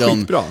 det var ju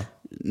skitbra.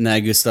 När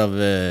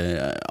Gustav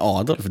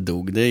Adolf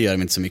dog, det gör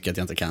mig inte så mycket att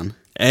jag inte kan.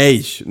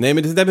 Nej, men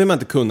det där behöver man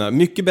inte kunna.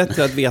 Mycket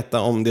bättre att veta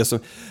om det som...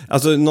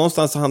 Alltså,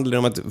 någonstans så handlar det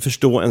om att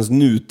förstå ens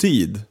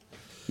nutid.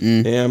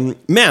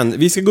 Men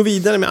vi ska gå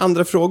vidare med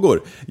andra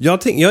frågor.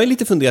 Jag är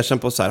lite fundersam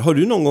på så här. Har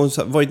du någon gång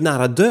varit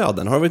nära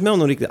döden? Har du varit med om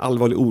någon riktigt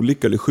allvarlig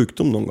olycka eller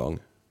sjukdom någon gång?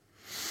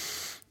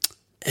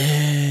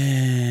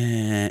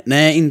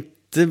 Nej,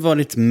 inte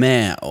varit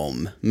med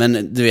om.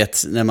 Men du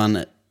vet, när man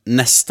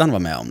nästan var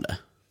med om det.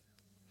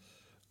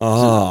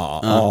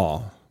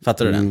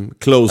 Fattar du det?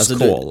 Close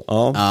call.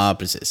 Ja,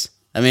 precis.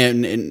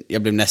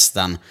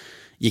 Jag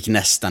gick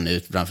nästan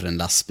ut framför en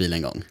lastbil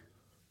en gång.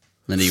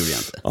 Men det gjorde jag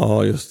inte.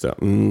 Ja, just det.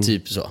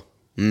 Typ så.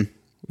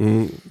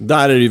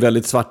 Där är det ju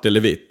väldigt svart eller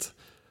vitt.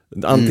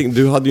 Antingen,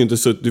 vi hade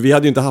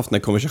ju inte haft den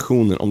här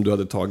konversationen om du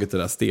hade tagit det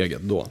där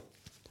steget då.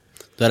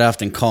 Du hade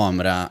haft en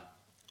kamera,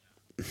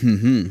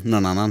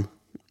 någon annan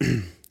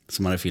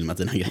som hade filmat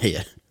dina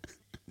grejer.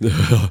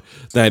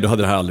 Nej, då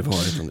hade det här aldrig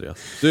varit, Andreas.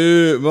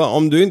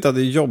 Om du inte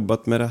hade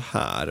jobbat med det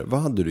här,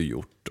 vad hade du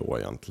gjort då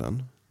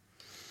egentligen?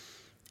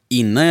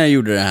 Innan jag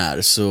gjorde det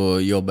här så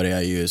jobbade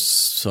jag ju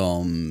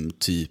som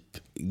typ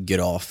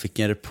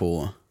grafiker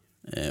på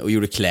och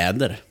gjorde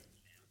kläder.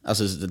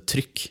 Alltså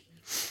tryck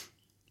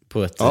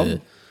på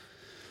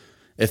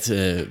ett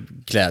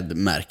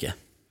klädmärke.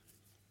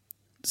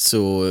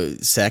 Så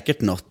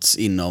säkert något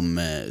inom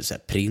så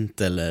här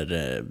print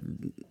eller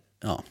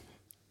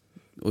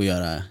och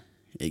göra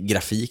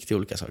grafik till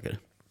olika saker.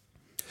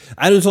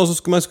 Är det så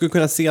som man skulle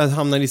kunna se att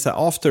hamna i så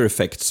här after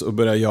effects och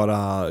börja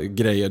göra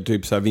grejer,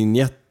 typ så här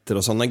vignetter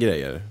och sådana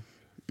grejer?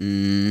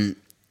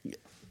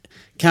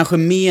 Kanske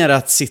mer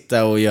att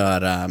sitta och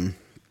göra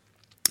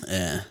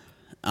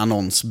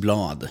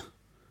annonsblad.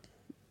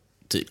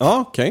 Typ.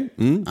 Ja, okej.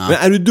 Men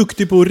är du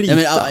duktig på att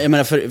rita? Jag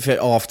menar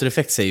för after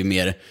effects är ju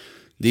mer,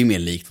 det är mer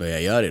likt vad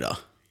jag gör idag.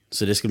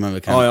 Så det skulle man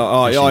väl kanske...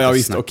 Ja,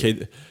 visst,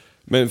 okej.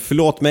 Men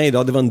förlåt mig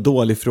då, det var en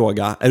dålig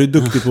fråga. Är du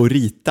duktig på att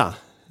rita?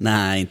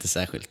 Nej, inte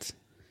särskilt.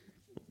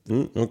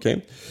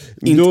 Okej.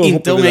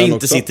 Inte om jag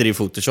inte sitter i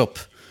Photoshop.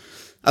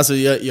 Alltså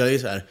jag är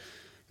så här,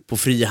 på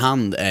fri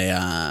hand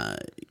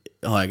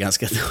har jag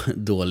ganska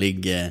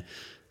dålig...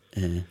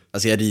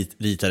 alltså jag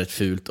ritar ett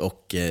fult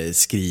och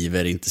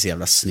skriver inte så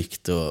jävla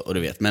snyggt och du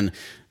vet.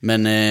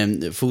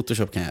 Men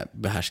Photoshop kan jag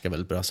behärska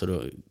väldigt bra, så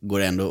då går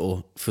det ändå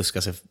att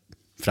fuska sig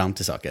fram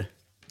till saker.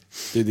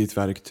 Det är ditt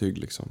verktyg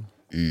liksom.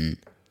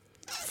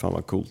 Fan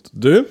vad coolt.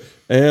 Du,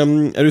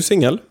 är du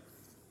singel?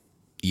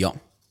 Ja.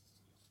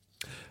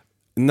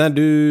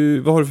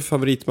 Vad har du för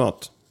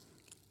favoritmat?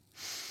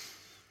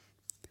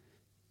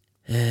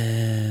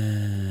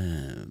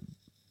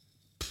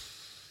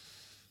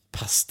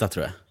 Pasta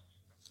tror jag.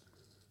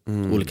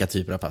 Olika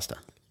typer av pasta.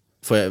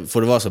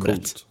 Får det vara så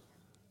brett?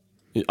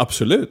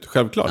 Absolut,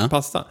 självklart.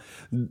 Pasta.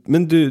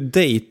 Men du,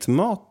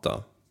 dejtmat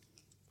då?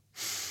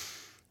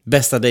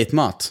 Bästa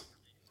dejtmat?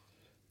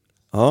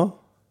 Ja.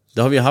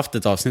 Det har vi haft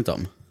ett avsnitt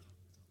om.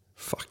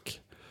 Fuck.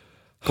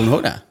 Kommer du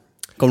ihåg det?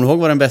 Kommer du ihåg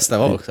vad den bästa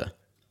var också?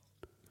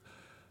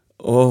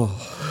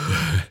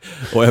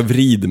 Och jag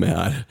vrider mig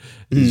här.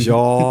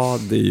 Ja,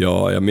 det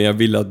gör jag. Men jag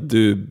vill att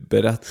du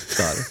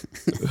berättar.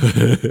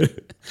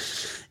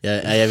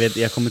 Jag vet,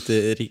 jag kommer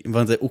inte...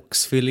 Var inte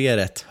oxfilé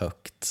rätt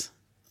högt?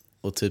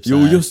 Och typ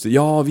jo, just det.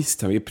 Ja,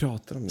 visst. Vi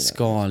pratar om det.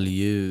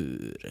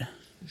 Skaldjur.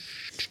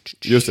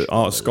 Just det.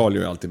 Ja,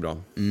 skaldjur är alltid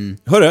bra.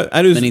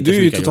 Hörru, du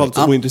är ju totalt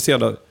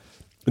ointresserad av...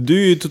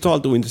 Du är ju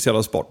totalt ointresserad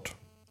av sport.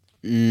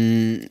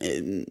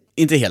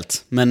 Inte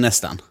helt, men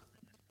nästan.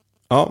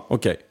 Ja,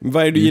 okej.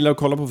 Vad är det du gillar att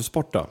kolla på för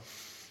sport då?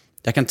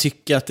 Jag kan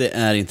tycka att det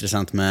är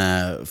intressant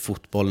med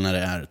fotboll när det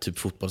är typ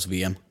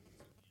fotbolls-VM.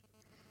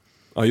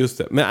 Ja, just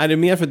det. Men är det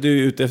mer för att du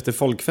är ute efter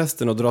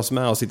folkfesten och dras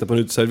med och sitta på en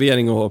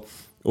uteservering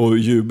och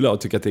jubla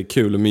och tycka att det är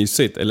kul och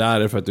mysigt? Eller är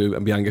det för att du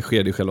blir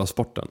engagerad i själva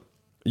sporten?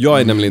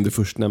 Jag är nämligen det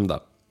förstnämnda.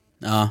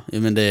 Ja,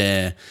 men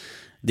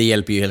det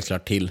hjälper ju helt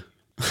klart till.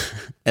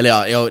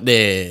 Eller ja,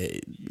 det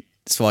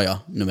svarar jag,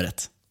 nummer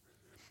 1.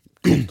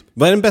 Coolt.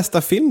 Vad är den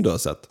bästa film du har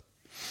sett?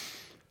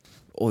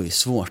 Oj,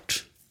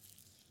 svårt.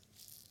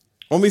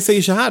 Om vi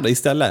säger så här då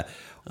istället.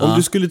 Om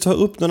du skulle ta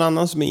upp någon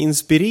annan som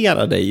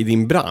inspirerar dig i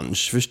din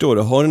bransch, förstår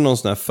du? Har du någon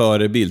sån här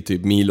förebild,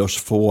 typ Milos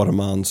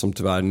Forman som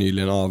tyvärr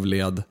nyligen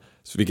avled,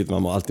 vilket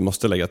man alltid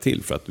måste lägga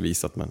till för att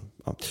visa att man...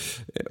 Ja.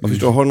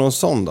 Förstår, har du någon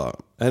sån då?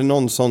 Är det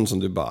någon sån som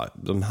du bara,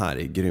 de här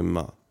är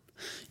grymma?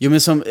 Jo,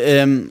 men som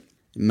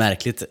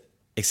märkligt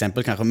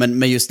exempel kanske,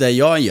 men just det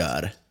jag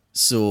gör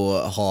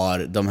så har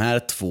de här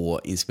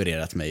två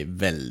inspirerat mig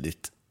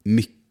väldigt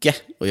mycket.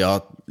 Och jag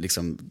har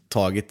liksom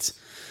tagit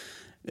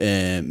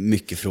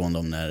mycket från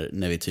dem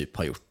när vi typ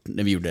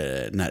när vi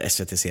gjorde den här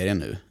SVT-serien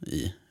nu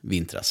i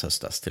vintras,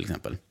 höstas till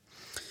exempel.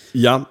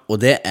 Ja. Och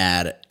det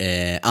är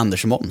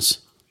Anders och Måns.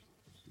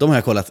 De har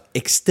jag kollat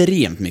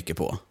extremt mycket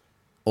på.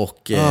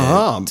 Och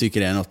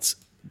tycker det är något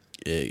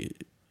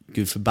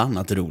gud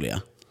förbannat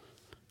roliga.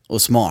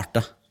 Och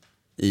smarta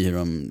i hur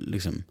de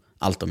liksom,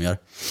 allt de gör.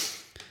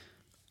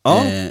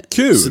 Ja,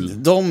 kul! Så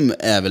de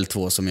är väl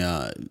två som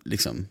jag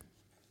liksom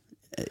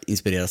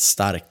inspireras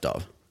starkt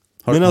av.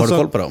 Har du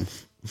koll på dem?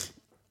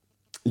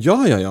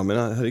 Ja,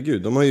 men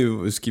herregud. De har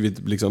ju skrivit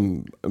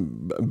liksom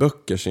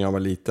böcker sedan jag var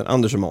liten.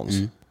 Anders och Måns.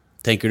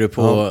 Tänker du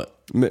på...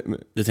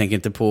 Du tänker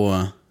inte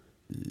på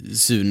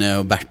Sune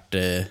och Bert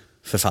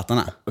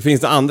författarna?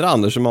 Finns det andra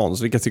Anders och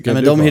Måns? Vilka tycker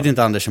men du de på? heter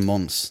inte Anders och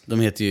Måns. De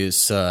heter ju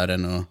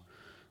Sören och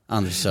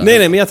Anders Sören.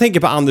 Nej, men jag tänker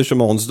på Anders och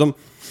Måns.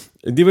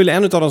 Det är väl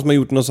en av dem som har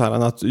gjort något så här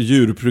annat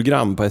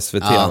djurprogram på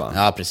SVT, va?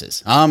 Ja,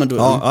 precis. Ja,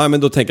 men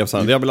då tänker jag så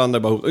här. Jag blandar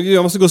bara ihop.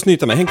 Jag måste gå och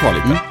snyta mig. Häng kvar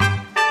lite.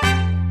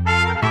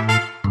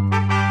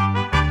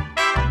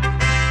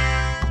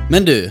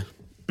 Men du,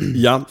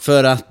 ja.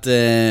 För att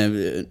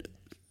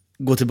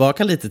gå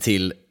tillbaka lite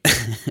till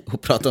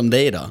och prata om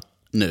dig då,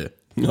 nu.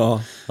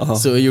 Ja. Aha.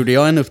 Så gjorde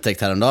jag en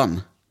upptäckt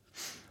häromdagen.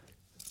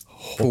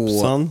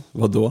 Hoppsan,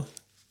 vadå?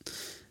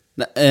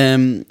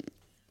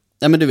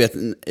 Nej, men du vet,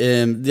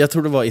 jag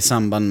tror det var i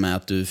samband med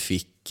att du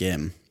fick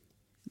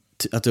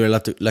att du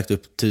hade lagt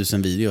upp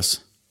 1000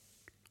 videos.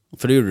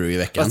 För det gjorde du i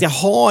veckan. Fast jag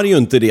har ju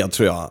inte det,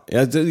 tror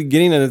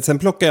jag. Sen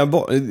plockar jag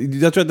bort.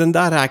 Jag tror att den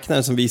där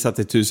räknaren som visar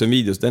till 1000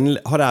 videos, den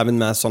har även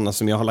med sådana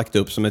som jag har lagt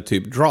upp som är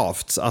typ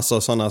drafts.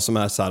 Alltså sådana som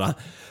är så här.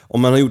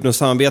 Om man har gjort något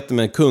samarbete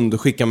med en kund, då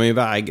skickar man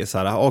iväg så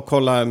här.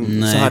 Kolla,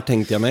 så här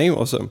tänkte jag mig.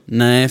 Och så.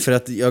 Nej, för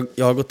att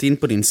jag har gått in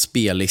på din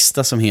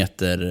spellista som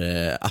heter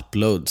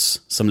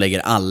uploads. Som lägger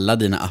alla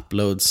dina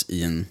uploads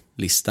i en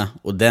lista.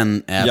 Och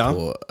den är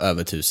på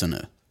över 1000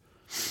 nu.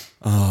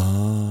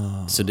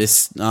 Så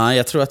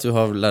jag tror att du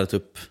har laddat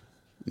upp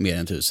mer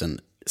än 1000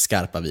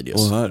 skarpa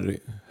videos.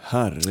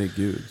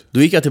 Herregud.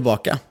 Då gick jag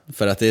tillbaka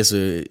för att det är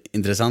så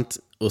intressant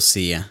att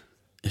se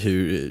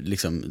hur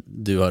liksom,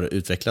 du har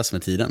utvecklats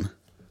med tiden.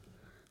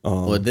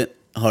 Och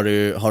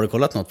har du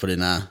kollat något på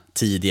dina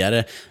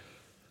tidigare?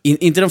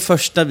 Inte de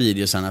första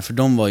videosarna, för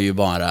de var ju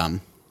bara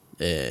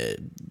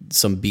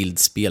som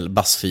bildspel,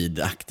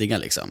 BuzzFeed-aktiga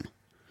liksom.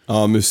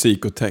 Ja,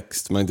 musik och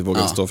text. Man inte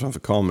vågar stå framför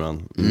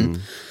kameran.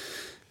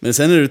 Men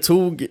sen när du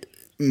tog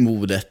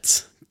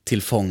modet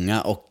till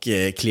fånga och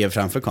klev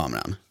framför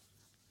kameran,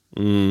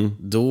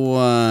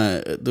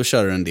 då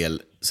kör du en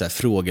del så här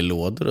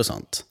frågelådor och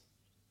sånt.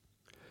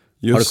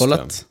 Just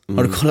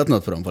har du kollat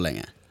något på dem på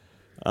länge?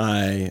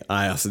 Nej,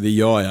 alltså det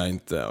gör jag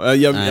inte.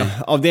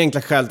 Av det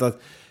enkla skälet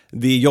att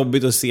det är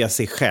jobbigt att se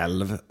sig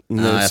själv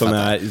när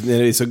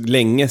det är så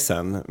länge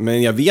sedan.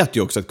 Men jag vet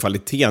ju också att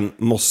kvaliteten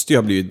måste ju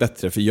ha blivit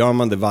bättre. För gör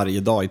man det varje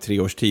dag i 3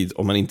 års tid,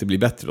 om man inte blir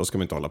bättre, då ska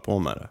man inte hålla på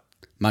med det.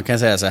 Man kan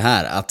säga så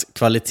här, att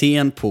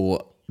kvaliteten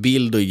på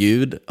bild och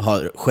ljud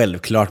har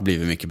självklart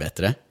blivit mycket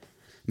bättre.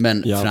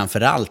 Men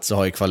framförallt så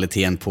har ju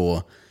kvaliteten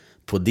på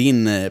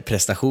din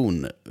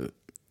prestation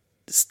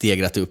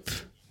stegrat upp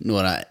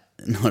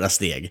några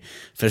steg.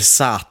 För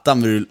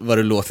satan vad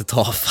du låter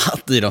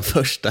tafatt i de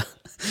första.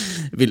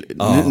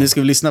 Nu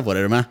ska vi lyssna på det,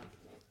 är du med?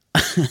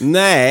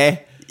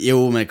 Nej.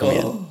 Jo, men kom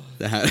igen.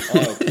 Det här.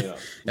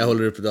 Jag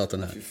håller upp på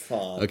datorn här.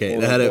 Okej,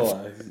 det här är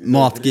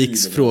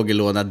Matgeeks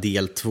frågelåda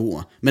del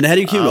 2. Men det här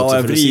är ju kul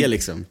också, för du ser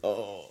liksom.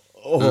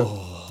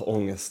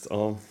 Ångest,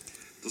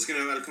 Då ska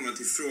ni välkomna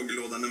till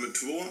frågelåda nummer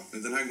 2.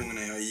 Den här gången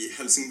är jag i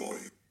Helsingborg.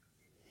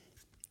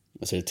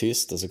 Och så är det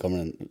tyst och så kommer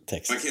en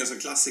text. Man kan göra som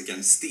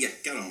klassikern,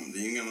 steka dem. Det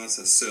är ju en gammal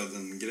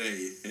södern-grej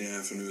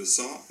från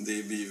USA.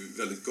 Det blir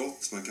väldigt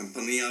gott. Man kan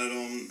panera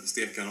dem,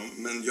 steka dem.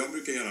 Men jag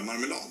brukar göra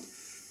marmelad.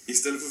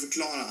 Istället för att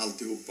förklara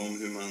alltihop om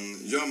hur man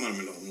gör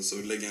marmeladen, så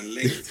lägger jag en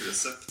länk till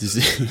receptet.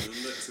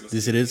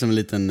 Du ser ut som en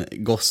liten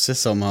gosse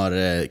som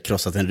har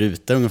krossat en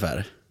ruta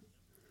ungefär.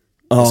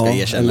 Ja,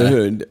 eller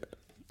hur?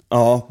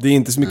 Ja, det är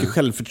inte så mycket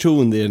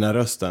självförtroende i den här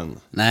rösten.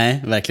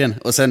 Nej, verkligen.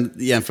 Och sen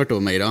jämfört då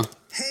med idag.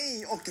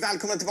 Hej och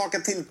välkommen tillbaka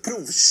till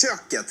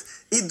provköket.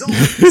 Idag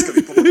ska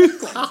vi på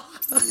popcorn.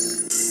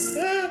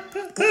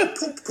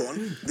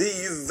 Popcorn, det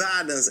är ju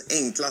världens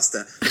enklaste.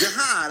 Det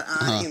här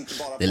är inte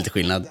bara... Det är lite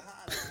skillnad.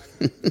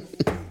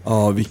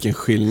 Vilken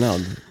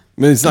skillnad.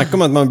 Men snacka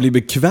om att man blir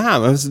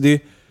bekväm. Alltså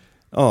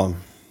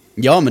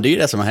Ja, men det är ju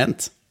det som har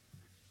hänt.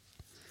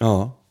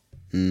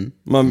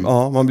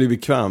 Man blir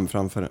bekväm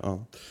framför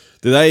det.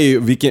 Det där är ju,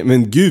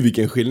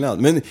 vilken skillnad.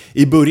 Men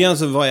i början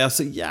så var jag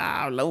så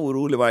jävla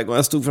orolig varje gång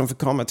jag stod framför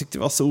kameran. Jag tyckte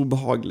det var så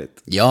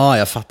obehagligt. Ja,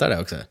 jag fattar det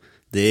också.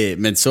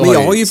 Men så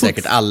har ju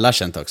säkert alla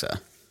känt också.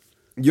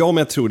 Ja, men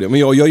jag tror det. Men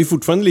jag är ju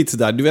fortfarande lite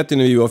sådär. Du vet ju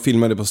när vi var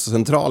filmade på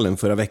Centralen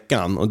förra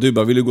veckan. Och du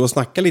bara, vill du gå och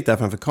snacka lite här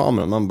framför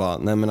kameran? Man bara,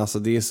 nej men alltså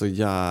det är så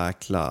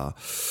jäkla...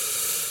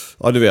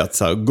 Ja, du vet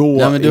så här,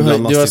 gå men du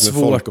har svårt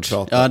med folk och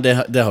prata. Ja,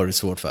 det har du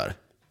svårt för.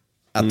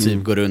 Att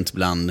typ gå runt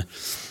bland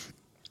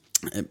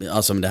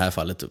Alltså i det här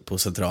fallet på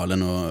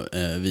Centralen och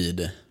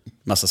vid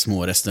massa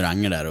små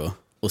restauranger där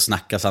och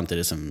snacka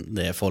samtidigt som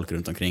det är folk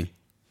runt omkring.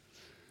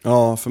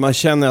 Ja, för man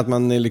känner att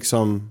man är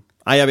liksom...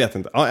 Nej, jag vet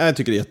inte. Ja, jag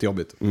tycker det är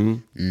jättejobbigt.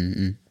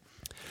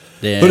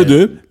 Hörru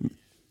du?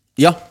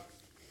 Ja.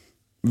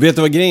 Vet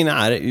du vad grejen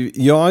är?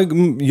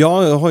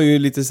 Jag har ju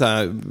lite så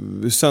här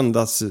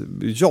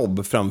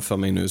söndagsjobb framför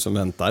mig nu som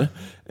väntar.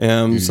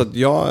 Så att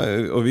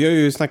och vi har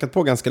ju snackat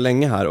på ganska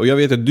länge här. Och jag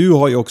vet att du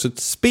har ju också ett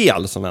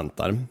spel som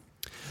väntar.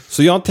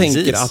 Så jag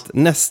tänker att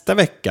nästa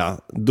vecka,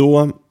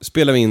 då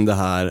spelar vi in det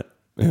här.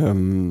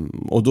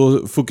 Och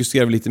då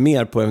fokuserar vi lite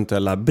mer på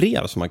eventuella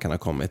brev som man kan ha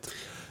kommit.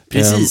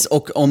 Precis,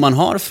 och om man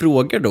har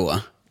frågor då,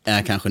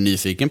 är kanske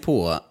nyfiken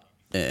på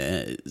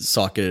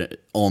saker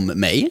om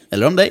mig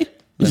eller om dig.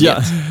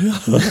 Ja.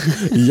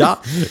 Ja.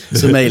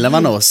 Så mejlar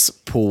man oss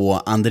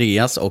på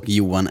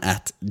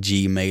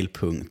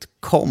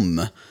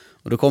andreasochjohan@gmail.com.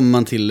 Och då kommer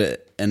man till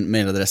en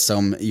mejladress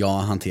som jag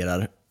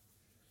hanterar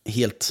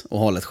helt och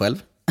hållet själv.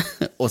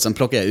 Och sen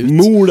plockar jag ut.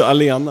 Mord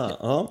alena.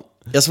 Ja.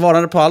 Jag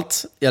svarar på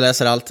allt, jag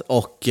läser allt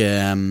och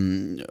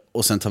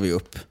sen tar vi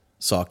upp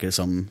saker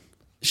som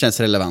känns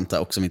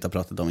relevanta och som vi inte har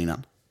pratat om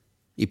innan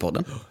i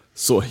podden.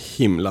 Så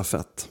himla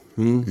fett.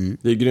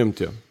 Det är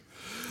grymt ju.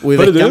 Och i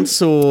veckan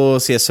så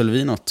ses väl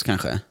vi något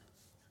kanske?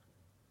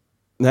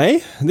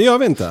 Nej, det gör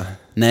vi inte.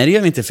 Nej, det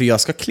gör vi inte för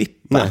jag ska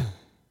klippa. Nej.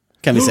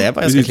 Kan vi säga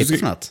vad jag ska klippa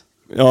för något?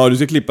 Ja, du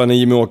ska klippa när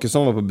Jimmy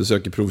Åkesson var på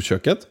besök i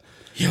provköket.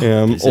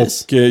 Ja,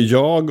 och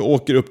jag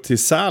åker upp till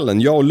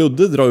Sälen. Jag och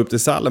Ludde drar upp till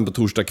Sälen på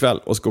torsdag kväll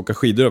och ska åka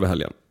skidor över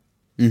helgen.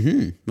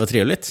 Vad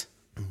trevligt.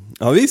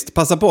 Ja visst,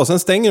 passa på. Sen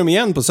stänger de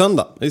igen på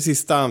söndag. Det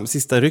är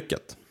sista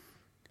rycket.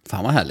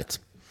 Fan vad härligt.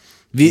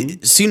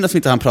 Synd att vi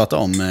inte hann prata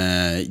om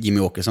Jimmy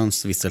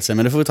Åkessons vistelse,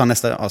 men det får vi ta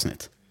nästa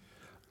avsnitt.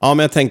 Ja,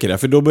 men jag tänker det.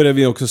 För då börjar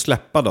vi också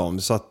släppa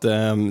dem. Så att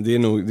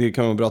det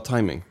kan vara bra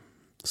timing.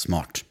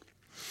 Smart.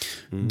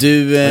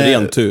 Du,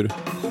 ren tur.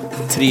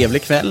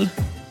 Trevlig kväll.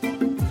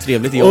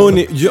 Trevligt jobb.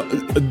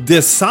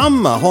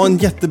 Detsamma. Ha en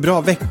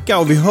jättebra vecka.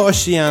 Och vi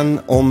hörs igen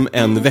om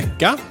en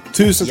vecka.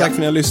 Tusen tack för att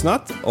ni har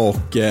lyssnat.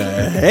 Och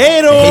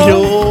hej då! Hej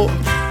då!